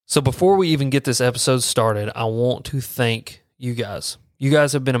So before we even get this episode started, I want to thank you guys. You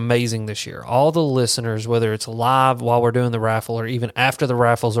guys have been amazing this year. All the listeners, whether it's live while we're doing the raffle or even after the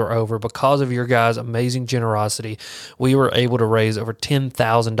raffles are over, because of your guys' amazing generosity, we were able to raise over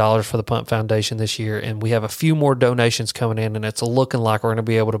 $10,000 for the Punt Foundation this year, and we have a few more donations coming in, and it's looking like we're going to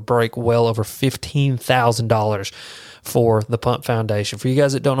be able to break well over $15,000 for the Punt Foundation. For you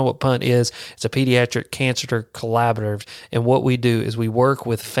guys that don't know what Punt is, it's a pediatric cancer collaborative, and what we do is we work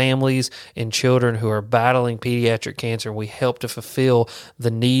with families and children who are battling pediatric cancer, and we help to fulfill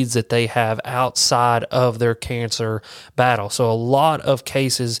the needs that they have outside of their cancer battle. So a lot of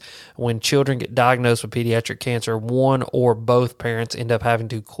cases when children get diagnosed with pediatric cancer, one or both parents end up having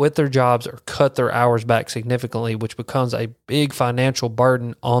to quit their jobs or cut their hours back significantly, which becomes a big financial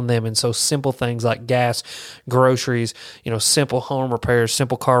burden on them. And so simple things like gas, groceries, simple home repairs,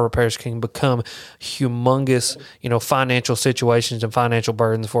 simple car repairs can become humongous, financial situations and financial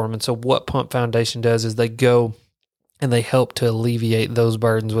burdens for them. And so what Punt Foundation does is they go and they help to alleviate those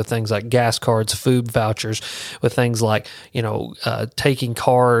burdens with things like gas cards, food vouchers, with things like, taking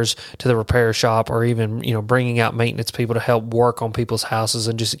cars to the repair shop, or even, bringing out maintenance people to help work on people's houses,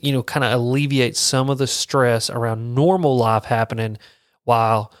 and just, kind of alleviate some of the stress around normal life happening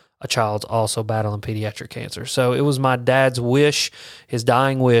while a child's also battling pediatric cancer. So it was my dad's wish, his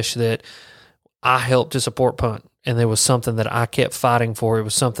dying wish, that I helped to support Punt. And there was something that I kept fighting for. It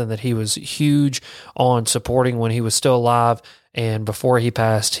was something that he was huge on supporting when he was still alive. And before he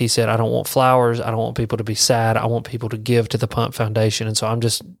passed, he said, I don't want flowers. I don't want people to be sad. I want people to give to the Punt Foundation. And so I'm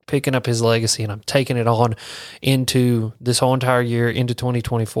just picking up his legacy, and I'm taking it on into this whole entire year, into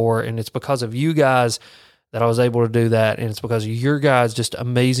 2024. And it's because of you guys that I was able to do that, and it's because of your guys' just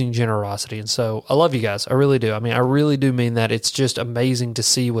amazing generosity. And so I love you guys. I really do. I mean, I really do mean that. It's just amazing to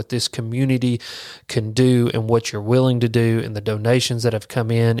see what this community can do and what you're willing to do, and the donations that have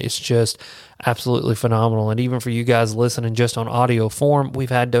come in. It's just absolutely phenomenal. And even for you guys listening just on audio form, we've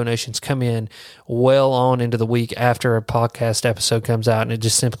had donations come in well on into the week after a podcast episode comes out, and it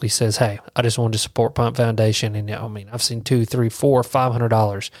just simply says, hey, I just wanted to support Punt Foundation. And I've seen $200, $300, $400,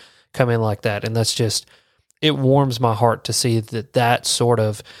 $500 come in like that. And that's just, it warms my heart to see that sort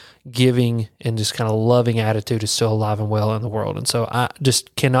of giving and just kind of loving attitude is still alive and well in the world. And so I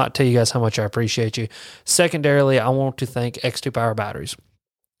just cannot tell you guys how much I appreciate you. Secondarily, I want to thank X2 Power Batteries.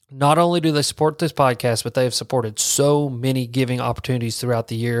 Not only do they support this podcast, but they have supported so many giving opportunities throughout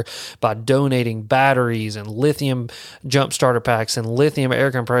the year by donating batteries and lithium jump starter packs and lithium air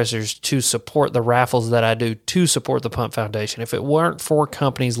compressors to support the raffles that I do, to support the Punt Foundation. If it weren't for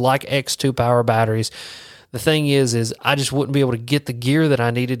companies like X2 Power Batteries, the thing is I just wouldn't be able to get the gear that I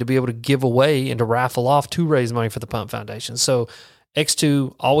needed to be able to give away and to raffle off to raise money for the Punt Foundation. So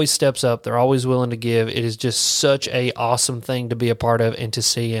X2 always steps up. They're always willing to give. It is just such a awesome thing to be a part of and to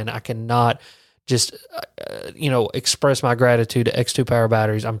see, and I cannot just, express my gratitude to X2 Power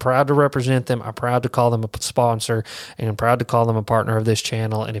Batteries. I'm proud to represent them. I'm proud to call them a sponsor, and I'm proud to call them a partner of this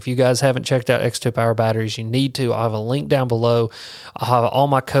channel. And if you guys haven't checked out X2 Power Batteries, you need to. I'll have a link down below. I'll have all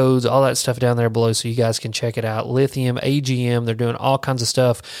my codes, all that stuff down there below, so you guys can check it out. Lithium, AGM, they're doing all kinds of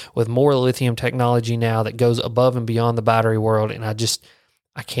stuff with more lithium technology now that goes above and beyond the battery world. And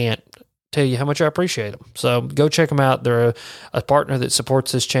I can't tell you how much I appreciate them. So go check them out. They're a partner that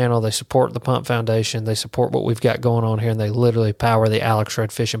supports this channel. They support the Punt Foundation. They support what we've got going on here, and they literally power the Alex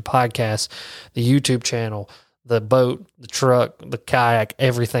Red Fishing podcast, the YouTube channel, the boat, the truck, the kayak,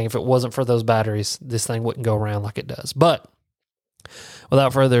 everything. If it wasn't for those batteries, this thing wouldn't go around like it does. But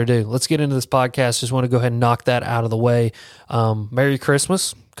without further ado, let's get into this podcast. Just want to go ahead and knock that out of the way. Merry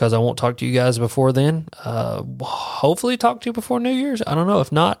Christmas, because I won't talk to you guys before then. Hopefully talk to you before New Year's. I don't know.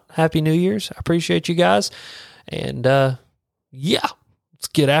 If not, Happy New Year's. I appreciate you guys. And let's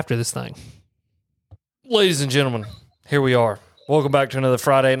get after this thing. Ladies and gentlemen, here we are. Welcome back to another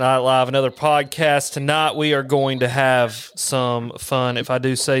Friday Night Live, another podcast. Tonight we are going to have some fun, if I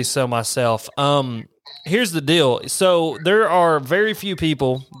do say so myself. Here's the deal. So there are very few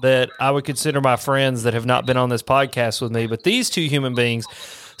people that I would consider my friends that have not been on this podcast with me, but these two human beings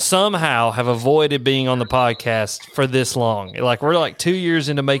somehow have avoided being on the podcast for this long. Like, we're like 2 years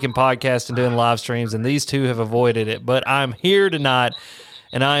into making podcasts and doing live streams, and these two have avoided it. But I'm here tonight,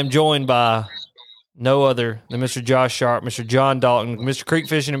 and I am joined by no other than Mr. Josh Sharp, Mr. John Dalton, Mr. Creek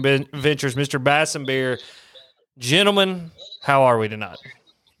Fishing Adventures, Mr. Bass and Beer. Gentlemen, how are we tonight?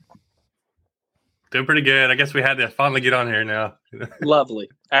 Doing pretty good. I guess we had to finally get on here now. Lovely.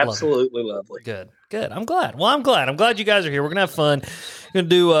 Absolutely lovely. Good. I'm glad. Well, I'm glad you guys are here. We're gonna have fun. We're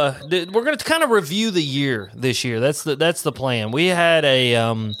gonna kind of review the year this year. That's the plan. We had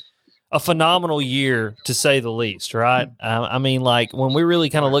a a phenomenal year, to say the least, right? I mean, like, when we really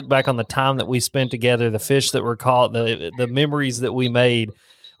kind of look back on the time that we spent together, the fish that were caught, the memories that we made,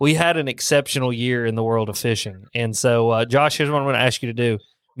 we had an exceptional year in the world of fishing. And so, Josh, here's what I'm going to ask you to do.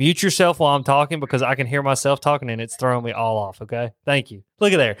 Mute yourself while I'm talking, because I can hear myself talking and it's throwing me all off. Okay. Thank you.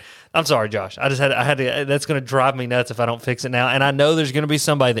 Look at there. I'm sorry, Josh. I had to, that's going to drive me nuts if I don't fix it now. And I know there's going to be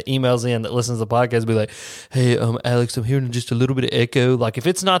somebody that emails in that listens to the podcast and be like, hey, Alex, I'm hearing just a little bit of echo. Like, if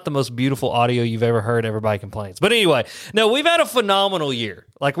it's not the most beautiful audio you've ever heard, everybody complains. But anyway, no, we've had a phenomenal year.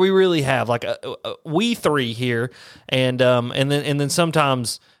 Like, we really have. Like, we three here. And then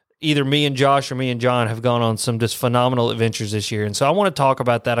sometimes either me and Josh or me and John have gone on some just phenomenal adventures this year. And so I want to talk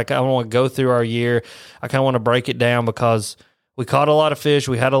about that. I want to go through our year. I kind of want to break it down, because we caught a lot of fish.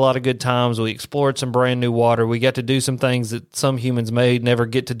 We had a lot of good times. We explored some brand new water. We got to do some things that some humans may never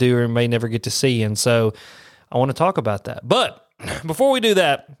get to do or may never get to see. And so I want to talk about that. But before we do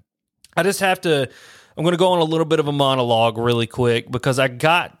that, I'm going to go on a little bit of a monologue really quick, because I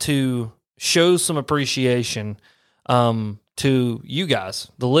got to show some appreciation to you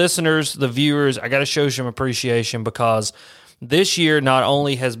guys, the listeners, the viewers. I got to show some appreciation, because this year not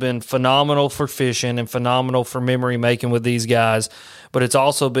only has been phenomenal for fishing and phenomenal for memory making with these guys, but it's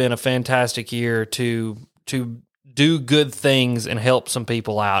also been a fantastic year to do good things and help some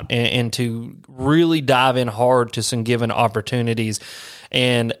people out, and to really dive in hard to some given opportunities.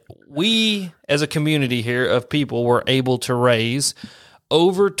 And we, as a community here of people, were able to raise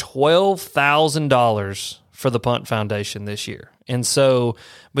over $12,000 for the Punt Foundation this year. And so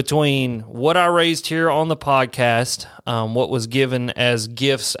between what I raised here on the podcast, what was given as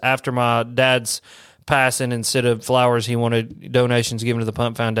gifts after my dad's passing, instead of flowers, he wanted donations given to the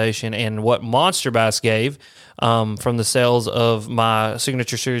Punt Foundation, and what Monster Bass gave from the sales of my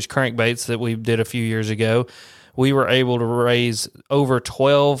Signature Series crankbaits that we did a few years ago, we were able to raise over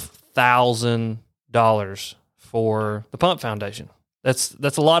 $12,000 for the Punt Foundation.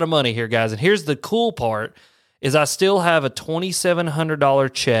 That's a lot of money here, guys. And here's the cool part, is I still have a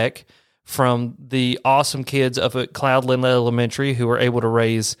 $2,700 check from the awesome kids up at Cloudland Elementary who were able to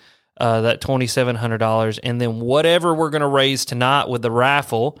raise that $2,700, and then whatever we're going to raise tonight with the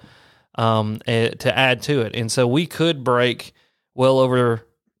raffle to add to it. And so we could break well over,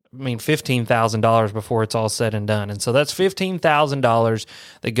 $15,000 before it's all said and done. And so that's $15,000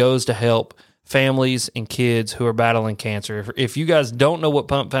 that goes to help families and kids who are battling cancer. If you guys don't know what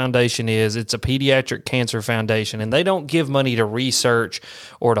Punt Foundation is, it's a pediatric cancer foundation, and they don't give money to research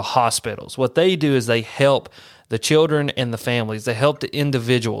or to hospitals. What they do is they help the children and the families. They help the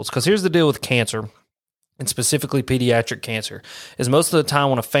individuals. Because here's the deal with cancer, and specifically pediatric cancer, is most of the time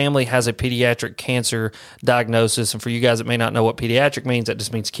when a family has a pediatric cancer diagnosis, and for you guys that may not know what pediatric means, that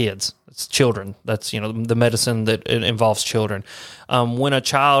just means kids. It's children. That's, the medicine that involves children. When a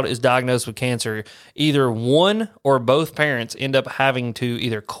child is diagnosed with cancer, either one or both parents end up having to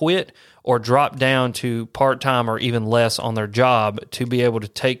either quit or drop down to part-time or even less on their job to be able to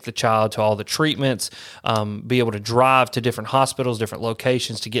take the child to all the treatments, be able to drive to different hospitals, different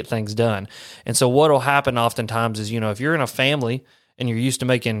locations to get things done. And so what will happen oftentimes is, if you're in a family and you're used to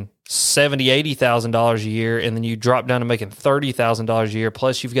making $70,000, $80,000 a year, and then you drop down to making $30,000 a year,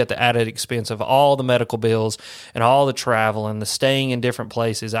 plus you've got the added expense of all the medical bills and all the travel and the staying in different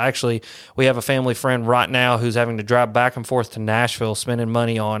places. Actually, we have a family friend right now who's having to drive back and forth to Nashville, spending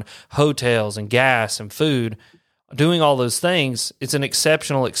money on hotels and gas and food. Doing all those things, it's an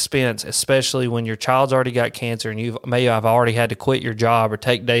exceptional expense, especially when your child's already got cancer and you may have already had to quit your job or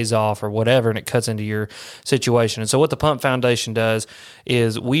take days off or whatever, and it cuts into your situation. And so what the Punt Foundation does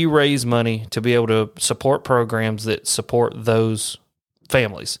is we raise money to be able to support programs that support those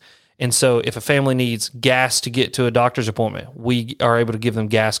families. And so if a family needs gas to get to a doctor's appointment, we are able to give them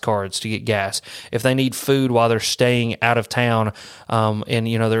gas cards to get gas. If they need food while they're staying out of town, and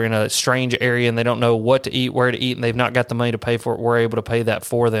they're in a strange area and they don't know what to eat, where to eat, and they've not got the money to pay for it, we're able to pay that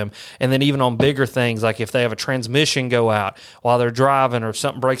for them. And then even on bigger things, like if they have a transmission go out while they're driving, or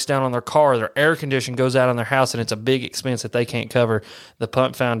something breaks down on their car, their air condition goes out on their house, and it's a big expense that they can't cover, the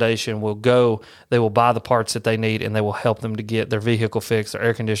Punt Foundation will go, they will buy the parts that they need, and they will help them to get their vehicle fixed, their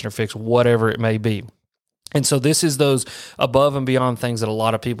air conditioner fixed, whatever it may be. And so this is those above and beyond things that a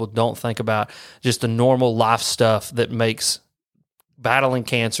lot of people don't think about, just the normal life stuff that makes battling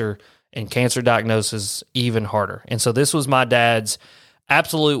cancer and cancer diagnosis even harder. And so this was my dad's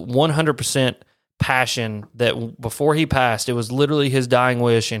absolute 100% passion, that before he passed, it was literally his dying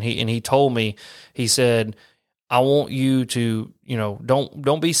wish. And he told me, he said, I want you to,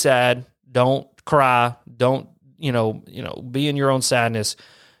 don't be sad, don't cry, don't, be in your own sadness.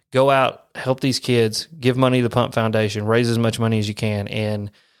 Go out, help these kids, give money to the Punt Foundation, raise as much money as you can. And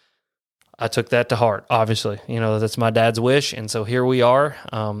I took that to heart, obviously. That's my dad's wish, and so here we are,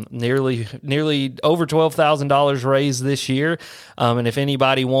 nearly over $12,000 raised this year. And if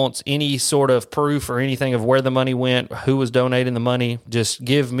anybody wants any sort of proof or anything of where the money went, who was donating the money, just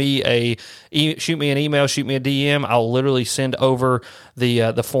shoot me an email, shoot me a DM. I'll literally send over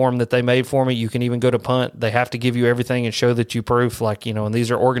the form that they made for me. You can even go to Punt. They have to give you everything and show that you proof, and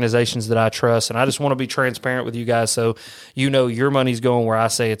these are organizations that I trust, and I just want to be transparent with you guys so your money's going where I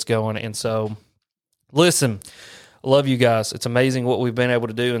say it's going. And so, listen, love you guys. It's amazing what we've been able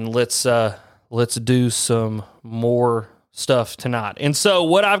to do, and let's do some more stuff tonight. And so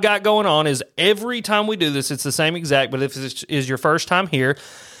what I've got going on is every time we do this, it's the same exact, but if this is your first time here,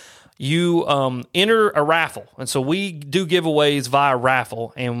 you enter a raffle. And so we do giveaways via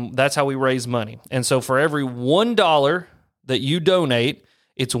raffle, and that's how we raise money. And so for every $1 that you donate,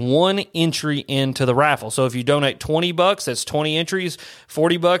 it's one entry into the raffle. So if you donate $20, that's 20 entries.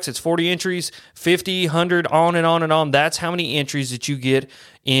 $40, it's 40 entries. 50, 100, on and on and on. That's how many entries that you get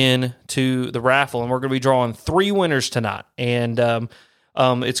into the raffle. And we're going to be drawing 3 winners tonight. And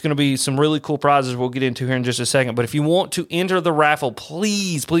it's going to be some really cool prizes we'll get into here in just a second. But if you want to enter the raffle,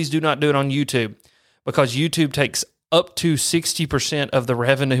 please do not do it on YouTube, because YouTube takes up to 60% of the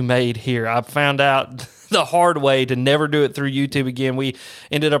revenue made here. I found out the hard way to never do it through YouTube again. We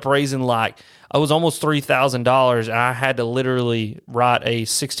ended up raising it was almost $3,000, and I had to literally write a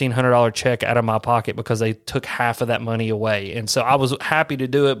 $1,600 check out of my pocket because they took half of that money away. And so I was happy to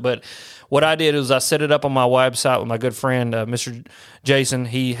do it, but what I did is I set it up on my website with my good friend, Mr. Jason.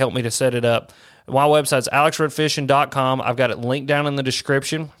 He helped me to set it up. My website's alexredfishing.com. I've got it linked down in the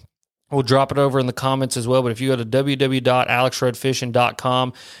description. We'll drop it over in the comments as well, but if you go to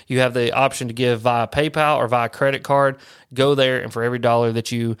www.alexredfishing.com, you have the option to give via PayPal or via credit card. Go there, and for every $1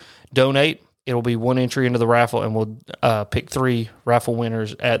 that you donate, it'll be one entry into the raffle, and we'll pick 3 raffle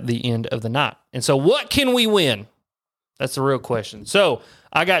winners at the end of the night. And so what can we win? That's the real question. So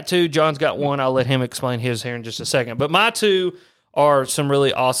I got 2. John's got 1. I'll let him explain his here in just a second. But my 2 are some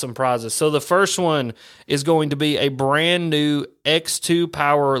really awesome prizes. So the first one is going to be a brand new X2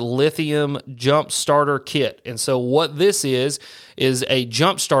 Power lithium jump starter kit. And so what this is a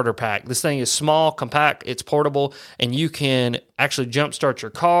jump starter pack. This thing is small, compact, it's portable, and you can actually jump start your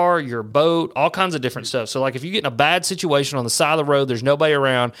car, your boat, all kinds of different stuff. So like if you get in a bad situation on the side of the road, there's nobody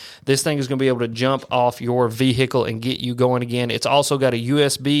around, this thing is going to be able to jump off your vehicle and get you going again. It's also got a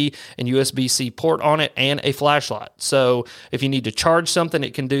USB and USB-C port on it and a flashlight. So if you need to charge something,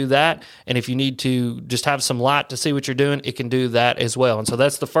 it can do that. And if you need to just have some light to see what you're doing, it can do that as well. And so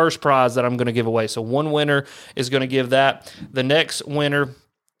that's the first prize that I'm going to give away. So one winner is going to give that. The next winner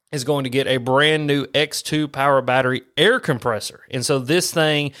is going to get a brand new X2 Power Battery air compressor. And so this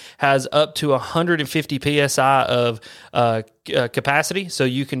thing has up to 150 PSI of capacity. So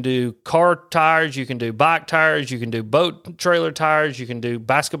you can do car tires, you can do bike tires, you can do boat trailer tires, you can do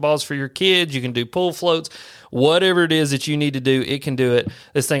basketballs for your kids, you can do pool floats, whatever it is that you need to do, it can do it.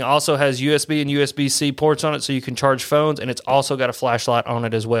 This thing also has USB and USB-C ports on it, so you can charge phones, and it's also got a flashlight on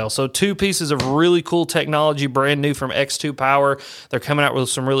it as well. So 2 pieces of really cool technology, brand new from X2 Power. They're coming out with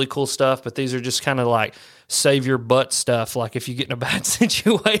some really cool stuff, but these are just kind of like save your butt stuff. Like if you get in a bad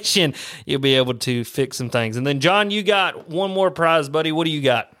situation, you'll be able to fix some things. And then John, you got one more prize, buddy. What do you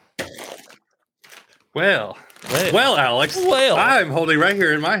got? Well, Alex, I'm holding right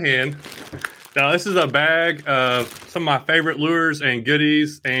here in my hand. Now, this is a bag of some of my favorite lures and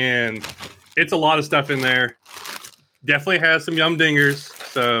goodies, and it's a lot of stuff in there. Definitely has some yum dingers.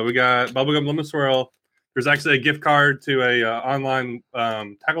 So we got Bubblegum Lemon Swirl. There's actually a gift card to a online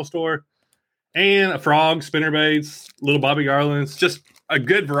tackle store, and a frog, spinnerbaits, little Bobby Garlands, just a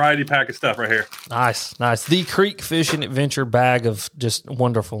good variety pack of stuff right here. Nice. The Creek Fishing Adventure bag of just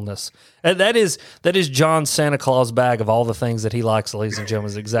wonderfulness. And that is John's Santa Claus bag of all the things that he likes, ladies and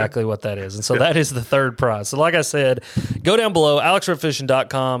gentlemen, is exactly what that is. And so that is the third prize. So like I said, go down below,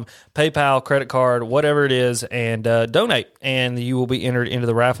 alexredfishing.com, PayPal, credit card, whatever it is, and donate. And you will be entered into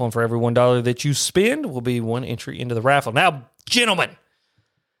the raffle. And for every $1 that you spend will be one entry into the raffle. Now, gentlemen,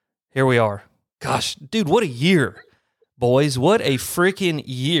 here we are. Gosh, dude, what a year. Boys, what a freaking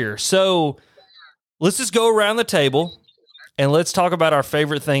year. So let's just go around the table and let's talk about our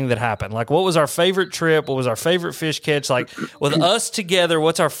favorite thing that happened. Like, what was our favorite trip? What was our favorite fish catch? Like, with us together,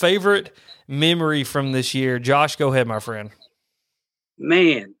 what's our favorite memory from this year? Josh, go ahead, my friend.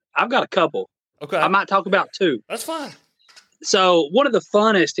 Man, I've got a couple. Okay. I might talk about 2. That's fine. So one of the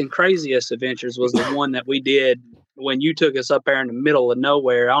funnest and craziest adventures was the one that we did when you took us up there in the middle of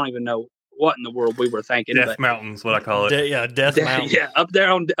nowhere. I don't even know what in the world we were thinking. Death Mountain's what I call it. Death Mountain. Yeah, up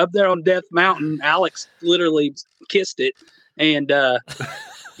there on Death Mountain. Alex literally kissed it, and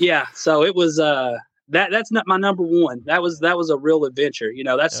Yeah, so it was that's not my number one. That was a real adventure. You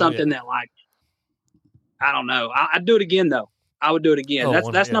know, that's something that, like, I don't know. I'd do it again though. I would do it again.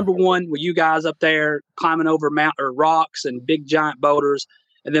 That's number one, with you guys up there climbing over rocks and big giant boulders.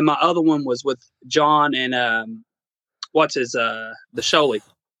 And then my other one was with John and the Sholey.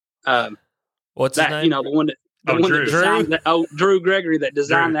 What's his name? You know, the one that Drew. designed Drew Gregory that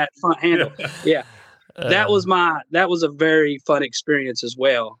designed that front handle. Yeah. That was a very fun experience as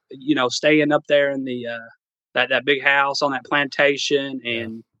well. You know, staying up there in the that big house on that plantation,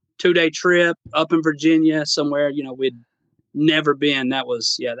 and 2-day trip up in Virginia somewhere, you know, we'd never been. That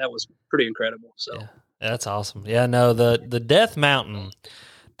was pretty incredible. So that's awesome. Yeah, no, the Death Mountain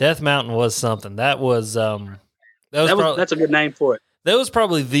was something. That's a good name for it. That was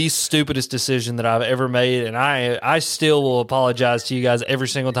probably the stupidest decision that I've ever made, and I still will apologize to you guys every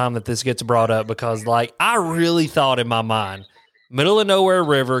single time that this gets brought up, because, like, I really thought in my mind, middle of nowhere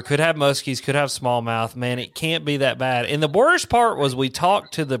river, could have muskies, could have smallmouth, man, it can't be that bad. And the worst part was we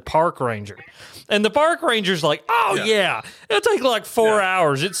talked to the park ranger, and the park ranger's like, yeah, it'll take like 4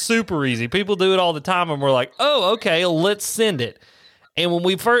 hours. It's super easy. People do it all the time, and we're like, oh, okay, let's send it. And when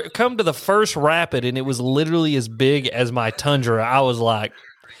we come to the first rapid, and it was literally as big as my Tundra, I was like,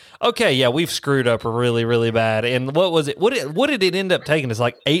 okay, yeah, we've screwed up really, really bad. And what was it? What did it end up taking us?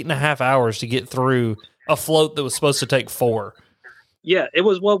 Like 8.5 hours to get through a float that was supposed to take 4. Yeah, it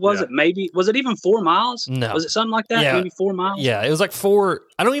was. What was it? Maybe, was it even 4 miles? No. Was it something like that? Yeah. Maybe 4 miles? Yeah, it was like 4.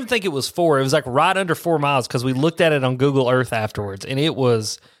 I don't even think it was 4. It was like right under 4 miles, because we looked at it on Google Earth afterwards, and it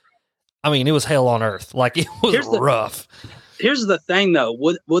was hell on earth. Like, it was rough. Here's the thing, though.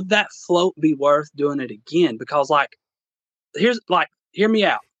 Would that float be worth doing it again? Because, hear me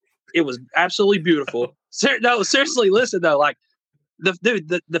out. It was absolutely beautiful. No, seriously, listen though. Like,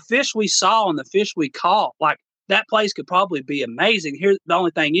 the fish we saw and the fish we caught, like, that place could probably be amazing. Here, the only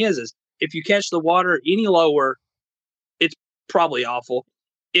thing is if you catch the water any lower, it's probably awful.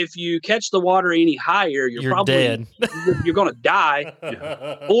 If you catch the water any higher, you're probably dead. You're going to die.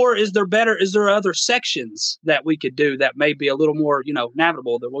 Or is there other sections that we could do that may be a little more, you know,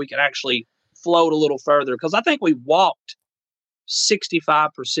 navigable, that we could actually float a little further? Because I think we walked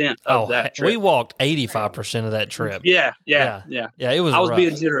 65% of that trip. We walked 85% of that trip. Yeah. It was. I was rough.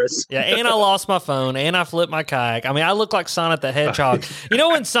 being generous. Yeah, and I lost my phone, and I flipped my kayak. I mean, I look like Sonic the Hedgehog. You know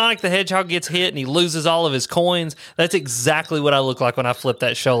when Sonic the Hedgehog gets hit and he loses all of his coins? That's exactly what I look like when I flipped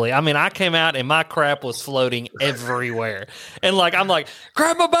that Sholey. I mean, I came out and my crap was floating everywhere. And, like, I'm like,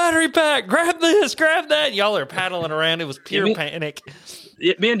 grab my battery pack, grab this, grab that. Y'all are paddling around. It was pure panic.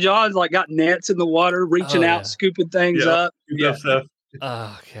 Me and John, like, got nets in the water, reaching out, scooping things up. Yeah. Stuff.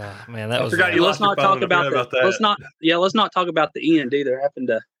 Oh god, man, that was. Let's not talk about that. Let's not talk about the end either. Having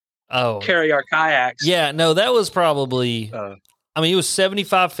to carry our kayaks. Yeah, no, that was probably. I mean, it was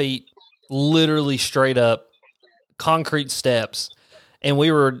 75 feet, literally straight up, concrete steps, and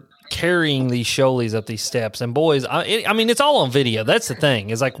we were carrying these Sholeys up these steps. And boys, I mean, it's all on video. That's the thing.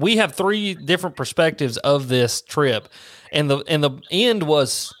 Is like we have 3 different perspectives of this trip, and the end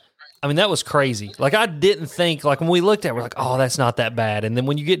was. I mean, that was crazy. Like, I didn't think, like, when we looked at it, we're like, oh, that's not that bad. And then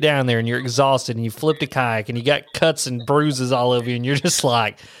when you get down there and you're exhausted and you flipped a kayak and you got cuts and bruises all over you and you're just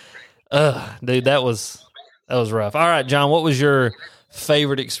like, dude, that was rough. All right, John, what was your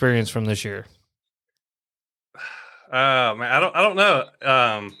favorite experience from this year? Man, I don't know.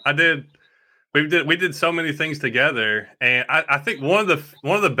 We did so many things together, and I think one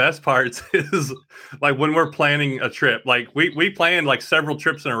of the best parts is like when we're planning a trip. Like we planned like several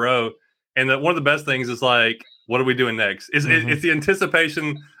trips in a row, and one of the best things is like, what are we doing next? It's the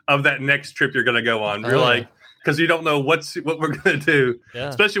anticipation of that next trip you're going to go on. You're like, because you don't know what we're going to do,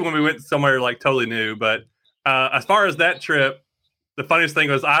 especially when we went somewhere like totally new. But as far as that trip, the funniest thing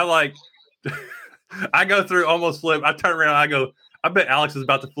was I go through almost flip. I turn around, I go, I bet Alex is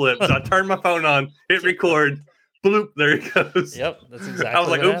about to flip. So I turned my phone on, hit record, bloop, there it goes. Yep, that's exactly. I was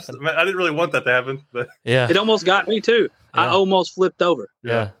like, oops, man, I didn't really want that to happen, but it almost got me too. Yeah. I almost flipped over.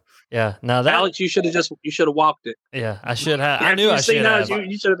 Yeah. Now that Alex, you should have walked it. Yeah, I should have. I knew I should have.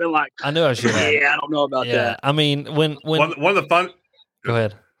 You should have been like, I knew I should have. Yeah, I don't know about that. I mean, when one of the fun. Go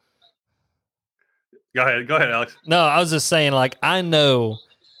ahead. Go ahead, Alex. No, I was just saying, like, I know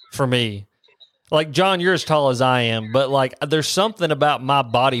for me. Like, John, you're as tall as I am, but, like, there's something about my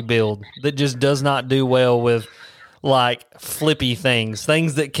body build that just does not do well with, like, flippy things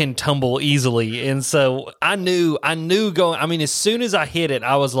that can tumble easily. And so I knew going, I mean, as soon as I hit it,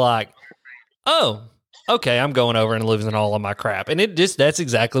 I was like, oh, okay, I'm going over and losing all of my crap. And that's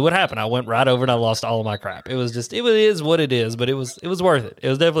exactly what happened. I went right over and I lost all of my crap. It is what it is, but it was worth it. It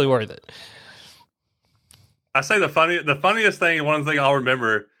was definitely worth it. I say the funniest thing, one thing I'll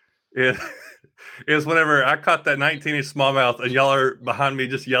remember is is whenever I caught that 19-inch smallmouth and y'all are behind me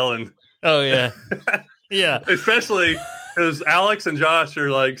just yelling. Oh yeah, yeah. Especially because Alex and Josh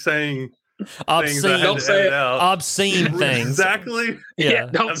are like saying things that I had to edit out. Obscene things. Exactly. Yeah,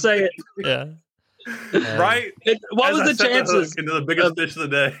 don't say it. Yeah. Right. What was the chances? Into the biggest fish of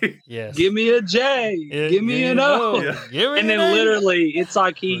the day. Yes. Give me a J. Give me an O. Yeah. And then literally, it's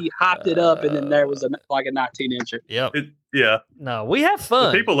like he hopped it up, and then there was a 19-incher. Yep. Yeah. No, we have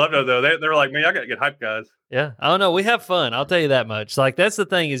fun. The people love it though. They're like, man, I got to get hyped, guys. Yeah. I don't know. We have fun. I'll tell you that much. Like that's the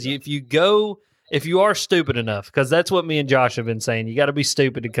thing is, if you are stupid enough, because that's what me and Josh have been saying, you got to be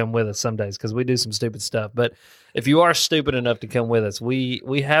stupid to come with us some days because we do some stupid stuff. But if you are stupid enough to come with us, we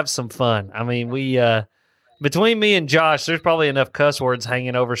have some fun. I mean, between me and Josh, there's probably enough cuss words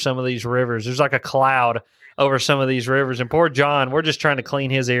hanging over some of these rivers. There's like a cloud over some of these rivers. And poor John, we're just trying to clean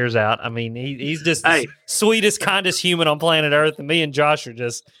his ears out. I mean, he's just the sweetest, kindest human on planet Earth. And me and Josh are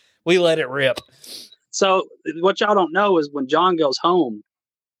we let it rip. So what y'all don't know is when John goes home,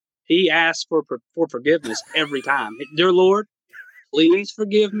 he asks for forgiveness every time. Dear Lord, please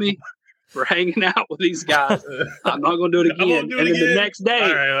forgive me for hanging out with these guys. I'm not going to do it again. And then the next day,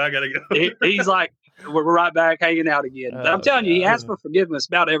 all right, I got to go. He's like, we're right back hanging out again. But I'm telling you, he asks for forgiveness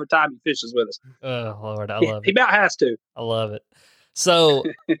about every time he fishes with us. Oh, Lord, I love it. He about has to. I love it. So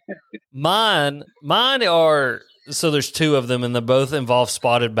mine are, so there's two of them, and they both involve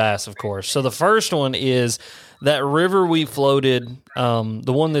spotted bass, of course. So the first one is that river we floated, the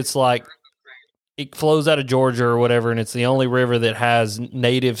one that's like, it flows out of Georgia or whatever, and it's the only river that has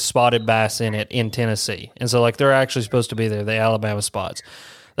native spotted bass in it in Tennessee. And so, like, they're actually supposed to be there, the Alabama spots.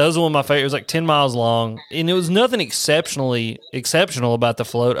 That was one of my favorites. It was like 10 miles long, and it was nothing exceptional about the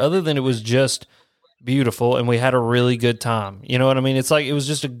float other than it was just beautiful, and we had a really good time. You know what I mean? It's like it was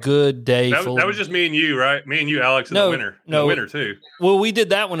just a good day. That was just me and you, right? Me and you, Alex, in the winter. In the winter, too. Well, we did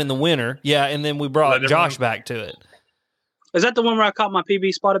that one in the winter, yeah, and then we brought Josh back to it. Is that the one where I caught my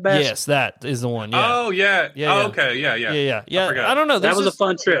PB spotted bass? Yes, that is the one. Yeah. Oh, yeah. Yeah. Oh, okay. Yeah. I don't know. That was a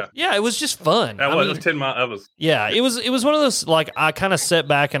fun trip. Yeah, it was just fun. It was 10 miles. That was. Yeah, it was one of those, like, I kind of sat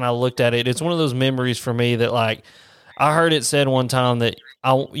back and I looked at it. It's one of those memories for me that, like, I heard it said one time that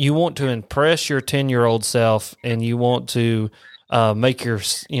you want to impress your 10-year-old self and you want to make your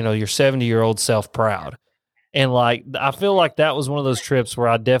 70-year-old self proud. And, like, I feel like that was one of those trips where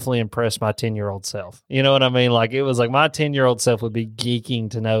I definitely impressed my 10-year-old self. You know what I mean? Like, it was like my 10-year-old self would be geeking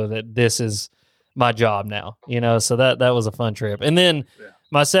to know that this is my job now, so that was a fun trip. And then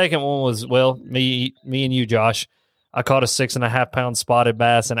my second one was, well, me and you, Josh. I caught a 6.5-pound spotted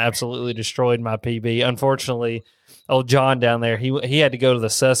bass and absolutely destroyed my PB. Unfortunately, old John down there, he had to go to the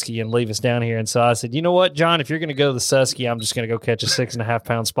Susky and leave us down here. And so I said, you know what, John, if you're going to go to the Susky, I'm just going to go catch a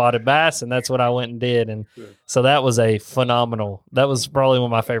 6.5-pound spotted bass. And that's what I went and did. And so that was that was probably one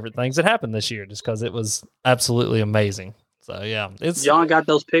of my favorite things that happened this year, just because it was absolutely amazing. So, yeah. John got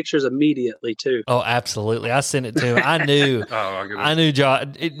those pictures immediately, too. Oh, absolutely. I sent it to him. I knew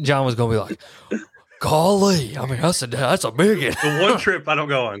John was going to be like, golly, I mean, that's a big one. The one trip I don't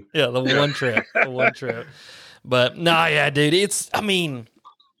go on. Yeah, the one trip. But, dude,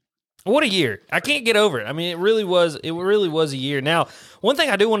 what a year. I can't get over it. I mean, it really was a year. Now, one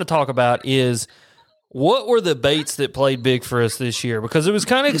thing I do want to talk about is what were the baits that played big for us this year? Because it was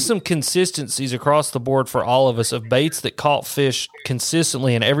kind of some consistencies across the board for all of us of baits that caught fish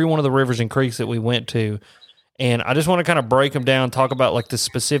consistently in every one of the rivers and creeks that we went to. And I just want to kind of break them down, talk about like the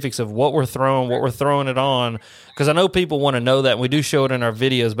specifics of what we're throwing it on, because I know people want to know that, and we do show it in our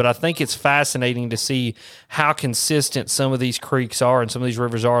videos, but I think it's fascinating to see how consistent some of these creeks are and some of these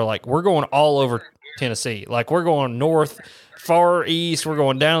rivers are. Like, we're going all over Tennessee. Like, we're going north, far east, we're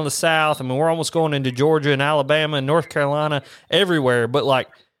going down to the south. I mean, we're almost going into Georgia and Alabama and North Carolina, everywhere. But, like,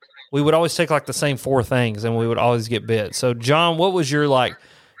 we would always take, like, the same 4 things, and we would always get bit. So, John, what was your, like,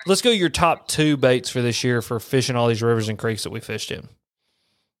 let's go your top 2 baits for this year for fishing all these rivers and creeks that we fished in.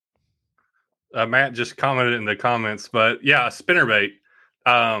 Matt just commented in the comments, but yeah, a spinnerbait.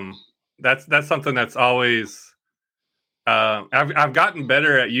 That's something that's always. I've gotten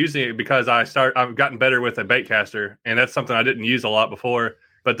better at using it because I've gotten better with a bait caster, and that's something I didn't use a lot before.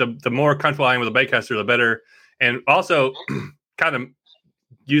 But the more comfortable I am with a bait caster, the better. And also, kind of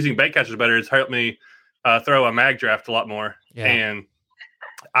using bait casters better has helped me throw a mag draft a lot more. Yeah. And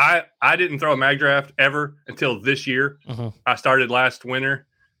I didn't throw a mag draft ever until this year. Mm-hmm. I started last winter,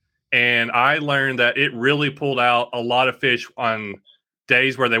 and I learned that it really pulled out a lot of fish on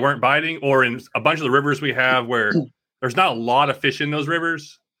days where they weren't biting, or in a bunch of the rivers we have where there's not a lot of fish in those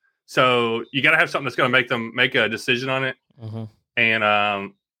rivers. So you got to have something that's going to make them make a decision on it. Mm-hmm.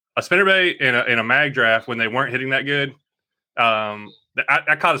 And a spinnerbait and a mag draft when they weren't hitting that good.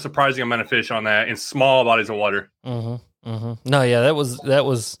 I caught a surprising amount of fish on that in small bodies of water. Mm-hmm. Mm-hmm. No, yeah, that was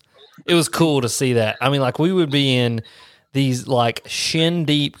it was cool to see that. I mean, like we would be in these like shin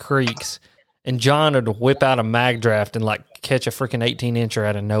deep creeks, and John would whip out a mag draft and like catch a freaking 18-incher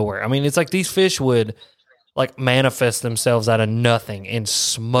out of nowhere. I mean, it's like these fish would like manifest themselves out of nothing and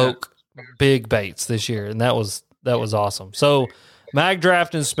smoke big baits this year, and that was awesome. So mag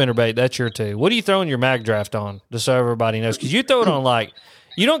draft and spinnerbait, that's your two. What are you throwing your mag draft on, just so everybody knows? Because you throw it on like,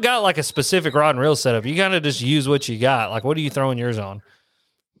 you don't got like a specific rod and reel setup. You kind of just use what you got. Like, what are you throwing yours on?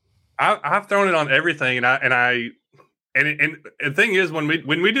 I've thrown it on everything, and the thing is, when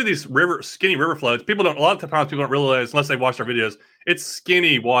we do these skinny river floats, a lot of times people don't realize unless they watch our videos, it's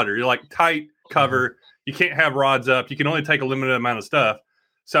skinny water. You're like tight cover. You can't have rods up. You can only take a limited amount of stuff.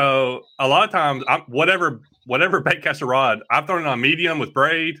 So a lot of times, whatever baitcaster rod, I've thrown it on medium with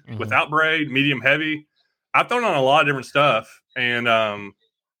braid, without braid, medium heavy. I've thrown on a lot of different stuff, and I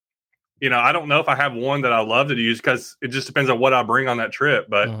don't know if I have one that I love to use because it just depends on what I bring on that trip.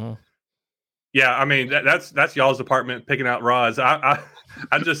 But yeah, I mean that's y'all's department picking out rods.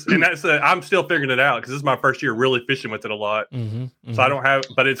 I'm still figuring it out because this is my first year really fishing with it a lot. So I don't have,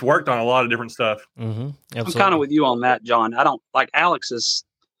 but it's worked on a lot of different stuff. I'm kind of with you on that, John. I don't like Alex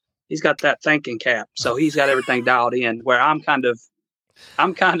he's got that thinking cap, so he's got everything dialed in. Where I'm kind of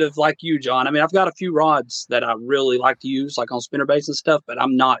like you, John. I mean, I've got a few rods that I really like to use, like on spinnerbaits and stuff, but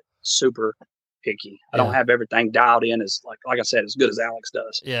I'm not super picky. I don't have everything dialed in as like I said, as good as Alex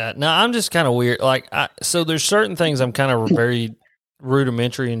does. Yeah. No, I'm just kind of weird. Like, so there's certain things I'm kind of very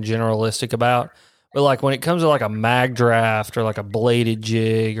rudimentary and generalistic about, but like when it comes to like a mag draft or like a bladed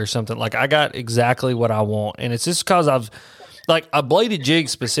jig or something, like I got exactly what I want, and it's just because I've like a bladed jig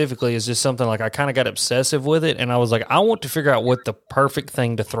specifically is just something like I kind of got obsessive with it, and I was like, I want to figure out what the perfect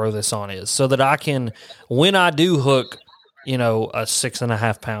thing to throw this on is, so that I can, when I do hook, a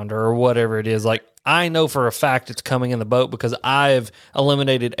 6.5 pounder or whatever it is, like I know for a fact it's coming in the boat because I've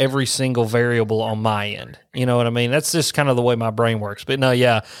eliminated every single variable on my end. You know what I mean? That's just kind of the way my brain works. But no,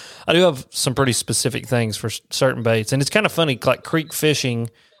 yeah, I do have some pretty specific things for certain baits. And it's kind of funny, like creek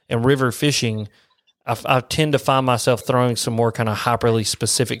fishing and river fishing, I tend to find myself throwing some more kind of hyperly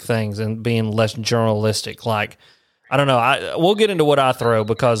specific things and being less generalistic. Like, I don't know. We'll get into what I throw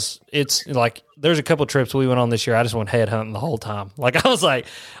because it's like there's a couple trips we went on this year. I just went head hunting the whole time. Like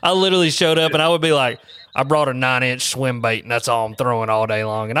I literally showed up and I would be like, I brought a 9-inch swim bait and that's all I'm throwing all day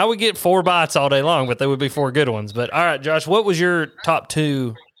long. And I would get 4 bites all day long, but they would be 4 good ones. But all right, Josh, what was your top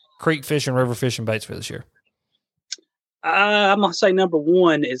 2 creek fishing, river fishing baits for this year? I'm going to say number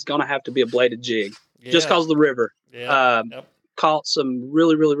 1 is going to have to be a bladed jig just because of the river. Yeah. Caught some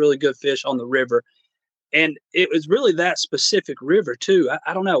really, really, really good fish on the river. And it was really that specific river, too.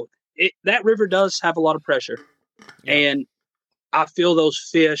 I don't know. That river does have a lot of pressure. Yeah. And I feel those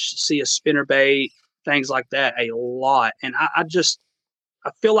fish see a spinnerbait, things like that, a lot. And I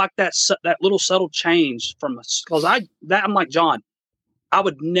feel like that little subtle change because I'm like John. I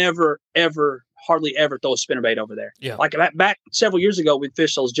would never, ever, hardly ever throw a spinnerbait over there. Yeah. Like back several years ago, we'd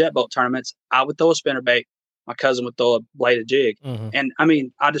fish those jet boat tournaments. I would throw a spinnerbait. My cousin would throw a bladed jig. And I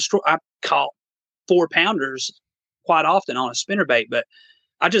mean, I caught 4 pounders quite often on a spinnerbait, but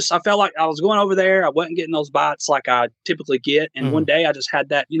I felt like I was going over there. I wasn't getting those bites like I typically get. And one day I just had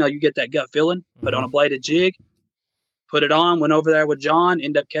that, you get that gut feeling, put on a bladed jig, put it on, went over there with John,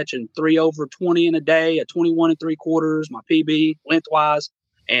 ended up catching 3 over 20 in a day, a 21 3/4, my PB lengthwise.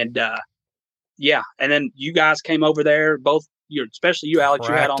 And and then you guys came over there, especially you, Alex,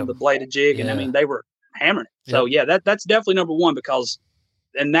 you had on the bladed jig. And I mean, they were hammering it. So that's definitely number 1 because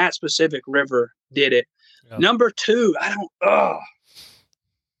in that specific river did it. Yep. Number 2, I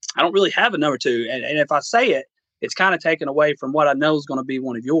don't really have a number 2. And if I say it, it's kind of taken away from what I know is going to be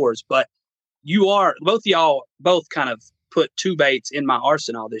one of yours. But both of y'all kind of put 2 baits in my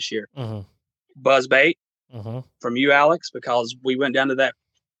arsenal this year. Buzz bait from you, Alex, because we went down to that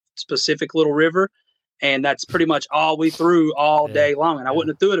specific little river. And that's pretty much all we threw all day long. And I wouldn't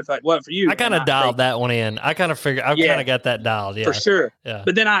have threw it if it wasn't for you. I kind of dialed that one in. I kind of figured, I kind of got that dialed. Yeah, for sure. Yeah.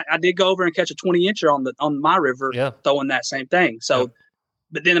 But then I did go over and catch a 20-incher on my river, throwing that same thing. So,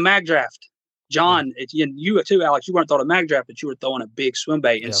 but then the mag draft, John, you too, Alex, you weren't throwing a mag draft, but you were throwing a big swim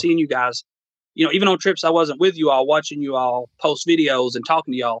bait. And seeing you guys, even on trips I wasn't with you all, watching you all post videos and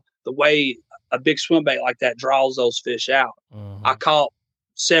talking to y'all, the way a big swim bait like that draws those fish out. I caught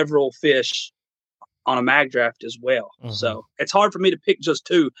several fish on a mag draft as well. So it's hard for me to pick just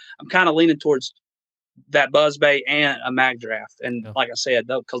 2. I'm kind of leaning towards that buzz bait and a mag draft. And like I said,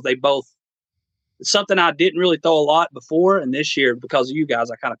 though, because they both It's something I didn't really throw a lot before, and this year because of you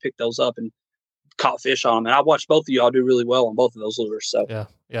guys, I kind of picked those up and caught fish on them. And I watched both of y'all do really well on both of those lures. So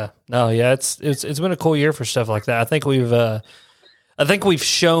it's been a cool year for stuff like that. I think we've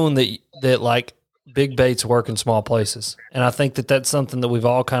shown that like big baits work in small places, and I think that that's something that we've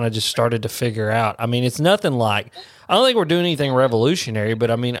all kind of just started to figure out. I mean, it's nothing like, I don't think we're doing anything revolutionary, but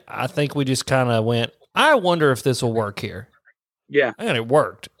I mean, I think we just kind of went, I wonder if this will work here. Yeah. And it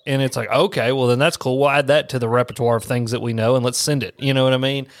worked. And it's like, okay, well then that's cool. We'll add that to the repertoire of things that we know and let's send it. You know what I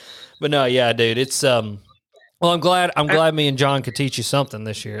mean? But no, yeah, dude, it's well, I'm glad me and John could teach you something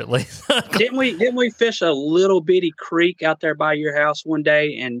this year at least. Didn't we fish a little bitty creek out there by your house one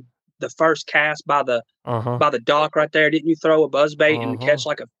day, and the first cast by the dock right there, didn't you throw a buzzbait and catch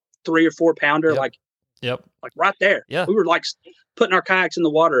like a 3 or 4 pounder? Yep. Like right there. Yeah. We were like putting our kayaks in the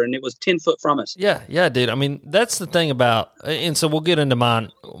water and it was 10 foot from us. Yeah, dude. I mean, that's the thing about, and so we'll get into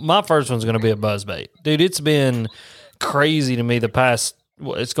mine. My first one's going to be a buzzbait. Dude, it's been crazy to me the past,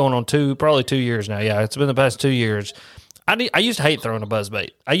 it's going on probably 2 years now. Yeah, it's been the past 2 years. I used to hate throwing a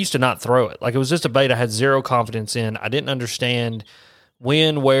buzzbait. I used to not throw it. Like, it was just a bait I had zero confidence in. I didn't understand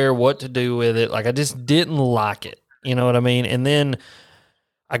when, where, what to do with it. Like, I just didn't like it. You know what I mean? And then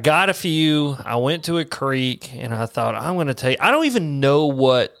I got a few. I went to a creek and I thought, I don't even know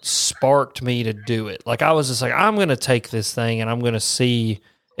what sparked me to do it. Like, I was just like, I'm going to take this thing and I'm going to see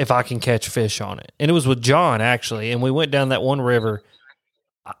if I can catch fish on it. And it was with John, actually. And we went down that one river.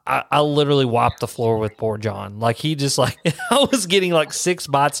 I literally wiped the floor with poor John. Like, he just like, I was getting like 6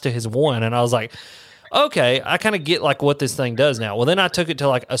 bites to his 1. And I was like, okay, I kind of get like what this thing does now. Well, then I took it to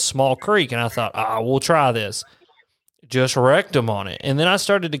like a small creek and I thought, we'll try this. Just wrecked them on it. And then I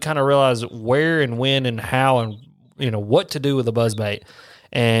started to kind of realize where and when and how and, what to do with the buzzbait.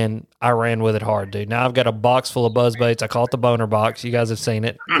 And I ran with it hard, dude. Now I've got a box full of buzzbaits. I call it the boner box. You guys have seen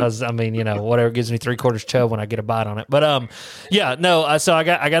it because, I mean, whatever gives me 3/4 chub when I get a bite on it. But, so I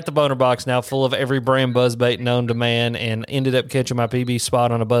got the boner box now full of every brand buzzbait known to man, and ended up catching my PB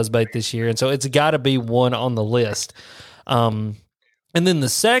spot on a buzzbait this year. And so it's got to be one on the list. And then the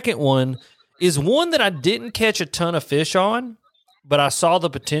second one is one that I didn't catch a ton of fish on, but I saw the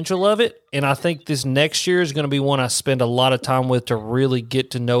potential of it, and I think this next year is going to be one I spend a lot of time with to really get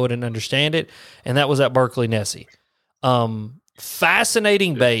to know it and understand it, and that was at Berkeley Nessie.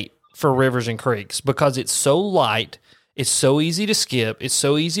 Fascinating bait for rivers and creeks because it's so light, it's so easy to skip, it's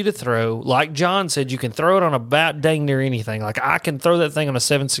so easy to throw. Like John said, you can throw it on about dang near anything. Like, I can throw that thing on a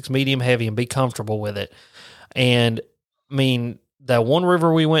 7.6 medium heavy and be comfortable with it. And, I mean, that one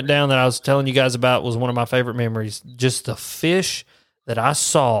river we went down that I was telling you guys about was one of my favorite memories. Just the fish that I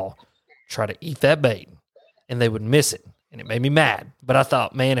saw try to eat that bait, and they would miss it, and it made me mad. But I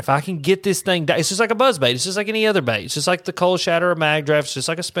thought, man, if I can get this thing, it's just like a buzzbait. It's just like any other bait. It's just like the cold shatter or mag draft. It's just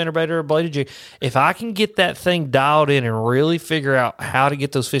like a spinnerbait or a bladed jig. If I can get that thing dialed in and really figure out how to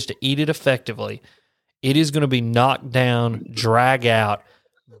get those fish to eat it effectively, it is going to be knocked down, drag out,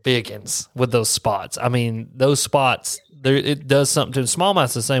 biggins with those spots. I mean, those spots, it does something to them.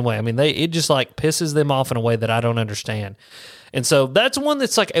 Smallmouth's the same way. I mean, it just like pisses them off in a way that I don't understand. And so that's one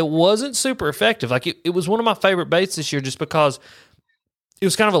that's like, it wasn't super effective. Like, it was one of my favorite baits this year just because it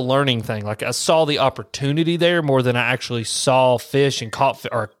was kind of a learning thing. Like, I saw the opportunity there more than I actually saw fish and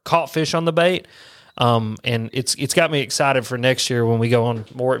caught fish on the bait. And it's got me excited for next year when we go on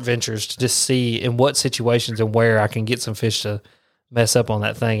more adventures to just see in what situations and where I can get some fish to mess up on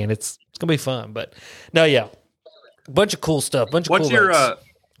that thing. And it's going to be fun. But no, yeah. Bunch of cool stuff. Go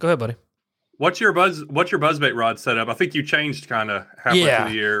ahead, buddy. What's your buzzbait rod setup? I think you changed kind of halfway through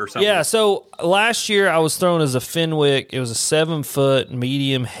the year or something. Yeah, so last year I was throwing as a Fenwick. It was a 7-foot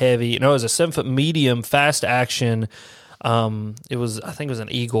medium heavy. No, it was a 7-foot medium fast action. I think it was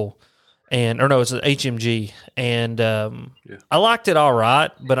an Eagle. It's an HMG. And I liked it all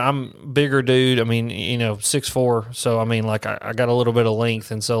right, but I'm a bigger dude. I mean, 6'4". So, I mean, like, I got a little bit of length.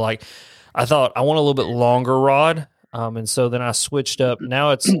 And so, like, I thought I want a little bit longer rod. And so then I switched up.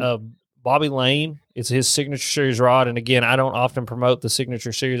 Now it's Bobby Lane. It's his Signature Series rod. And again, I don't often promote the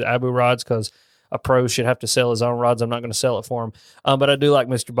Signature Series Abu rods because a pro should have to sell his own rods. I'm not going to sell it for him. But I do like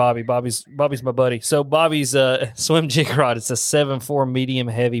Mr. Bobby. Bobby's my buddy. So Bobby's swim jig rod, it's a 7.4 medium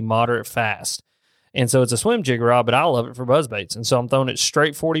heavy moderate fast. And so it's a swim jig rod, but I love it for buzzbaits. And so I'm throwing it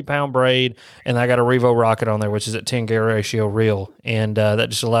straight 40-pound braid, and I got a Revo rocket on there, which is at 10 gear ratio reel. And that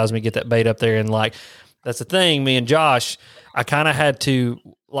just allows me to get that bait up there. And, like, that's the thing, me and Josh, I kind of had to,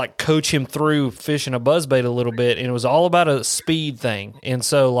 like, coach him through fishing a buzzbait a little bit, and it was all about a speed thing. And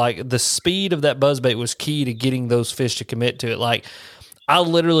so, like, the speed of that buzzbait was key to getting those fish to commit to it. Like, I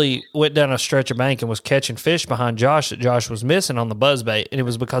literally went down a stretch of bank and was catching fish behind Josh that Josh was missing on the buzzbait, and it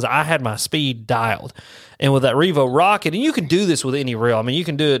was because I had my speed dialed. And with that Revo Rocket, and you can do this with any reel. I mean, you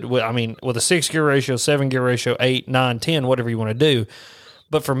can do it with, with a 6-gear ratio, 7-gear ratio, 8, 9, 10, whatever you want to do.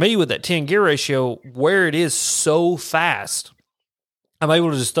 But for me, with that 10-gear ratio, where it is so fast, I'm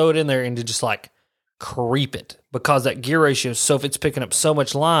able to just throw it in there and to just like creep it, because that gear ratio, so if it's picking up so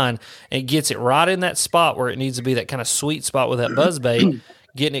much line and it gets it right in that spot where it needs to be, that kind of sweet spot with that buzzbait,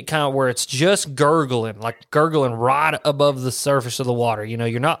 getting it kind of where it's just gurgling right above the surface of the water. You know,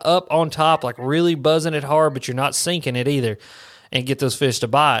 you're not up on top, like really buzzing it hard, but you're not sinking it either, and get those fish to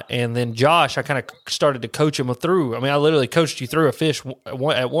bite. And then Josh, I kind of started to coach him through. I mean, I literally coached you through a fish at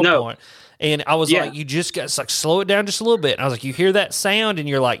one point. And I was like, you just got to like slow it down just a little bit. And I was like, you hear that sound? And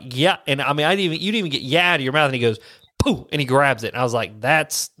you're like, yeah. And I mean, you didn't even get yeah out of your mouth. And he goes, pooh, and he grabs it. And I was like,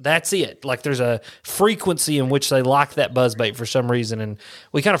 that's it. Like there's a frequency in which they like that buzzbait for some reason. And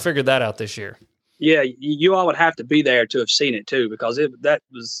we kind of figured that out this year. Yeah, you all would have to be there to have seen it too, because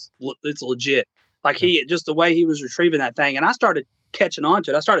it's legit. Like just the way he was retrieving that thing. And I started catching on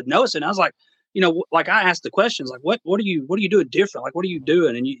to it. I started noticing. I was like, you know, like I asked the questions, like, what are you doing different? Like, what are you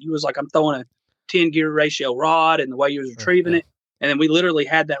doing? And you was like, I'm throwing a 10-gear ratio rod, and the way you was retrieving it. And then we literally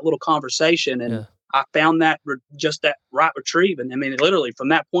had that little conversation, and I found that just that right retrieve. And I mean, literally from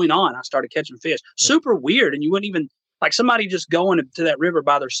that point on, I started catching fish. Super weird. And you wouldn't even, like somebody just going to that river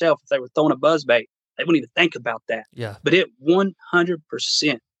by themselves, if they were throwing a buzzbait, they wouldn't even think about that. Yeah. But it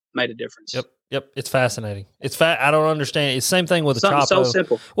 100% made a difference. Yep, it's fascinating. I don't understand. It's the same thing with a Choppo. So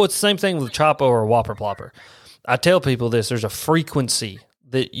simple. Well, it's the same thing with a Choppo or a Whopper Plopper. I tell people this: there's a frequency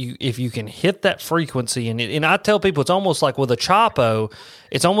that if you can hit that frequency, and I tell people it's almost like with a Choppo,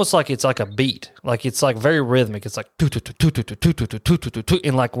 it's almost like it's like a beat, like it's like very rhythmic. It's like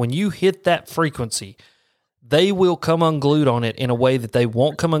and like when you hit that frequency, they will come unglued on it in a way that they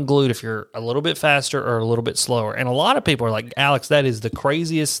won't come unglued if you're a little bit faster or a little bit slower. And a lot of people are like, Alex, that is the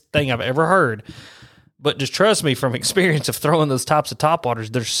craziest thing I've ever heard. But just trust me, from experience of throwing those types of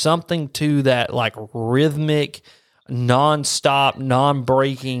topwaters, there's something to that like rhythmic, non-stop,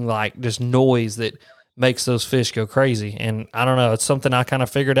 non-breaking, like just noise that makes those fish go crazy. And I don't know, it's something I kind of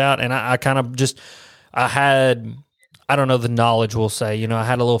figured out. And I kind of just, I don't know, the knowledge, we'll say. You know, I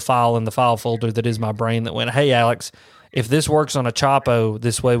had a little file in the file folder that is my brain that went, hey, Alex, if this works on a Choppo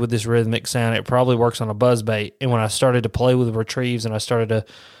this way with this rhythmic sound, it probably works on a buzzbait. And when I started to play with the retrieves and I started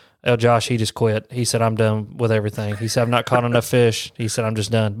to, Josh, he just quit. He said, I'm done with everything. He said, I've not caught enough fish. He said, I'm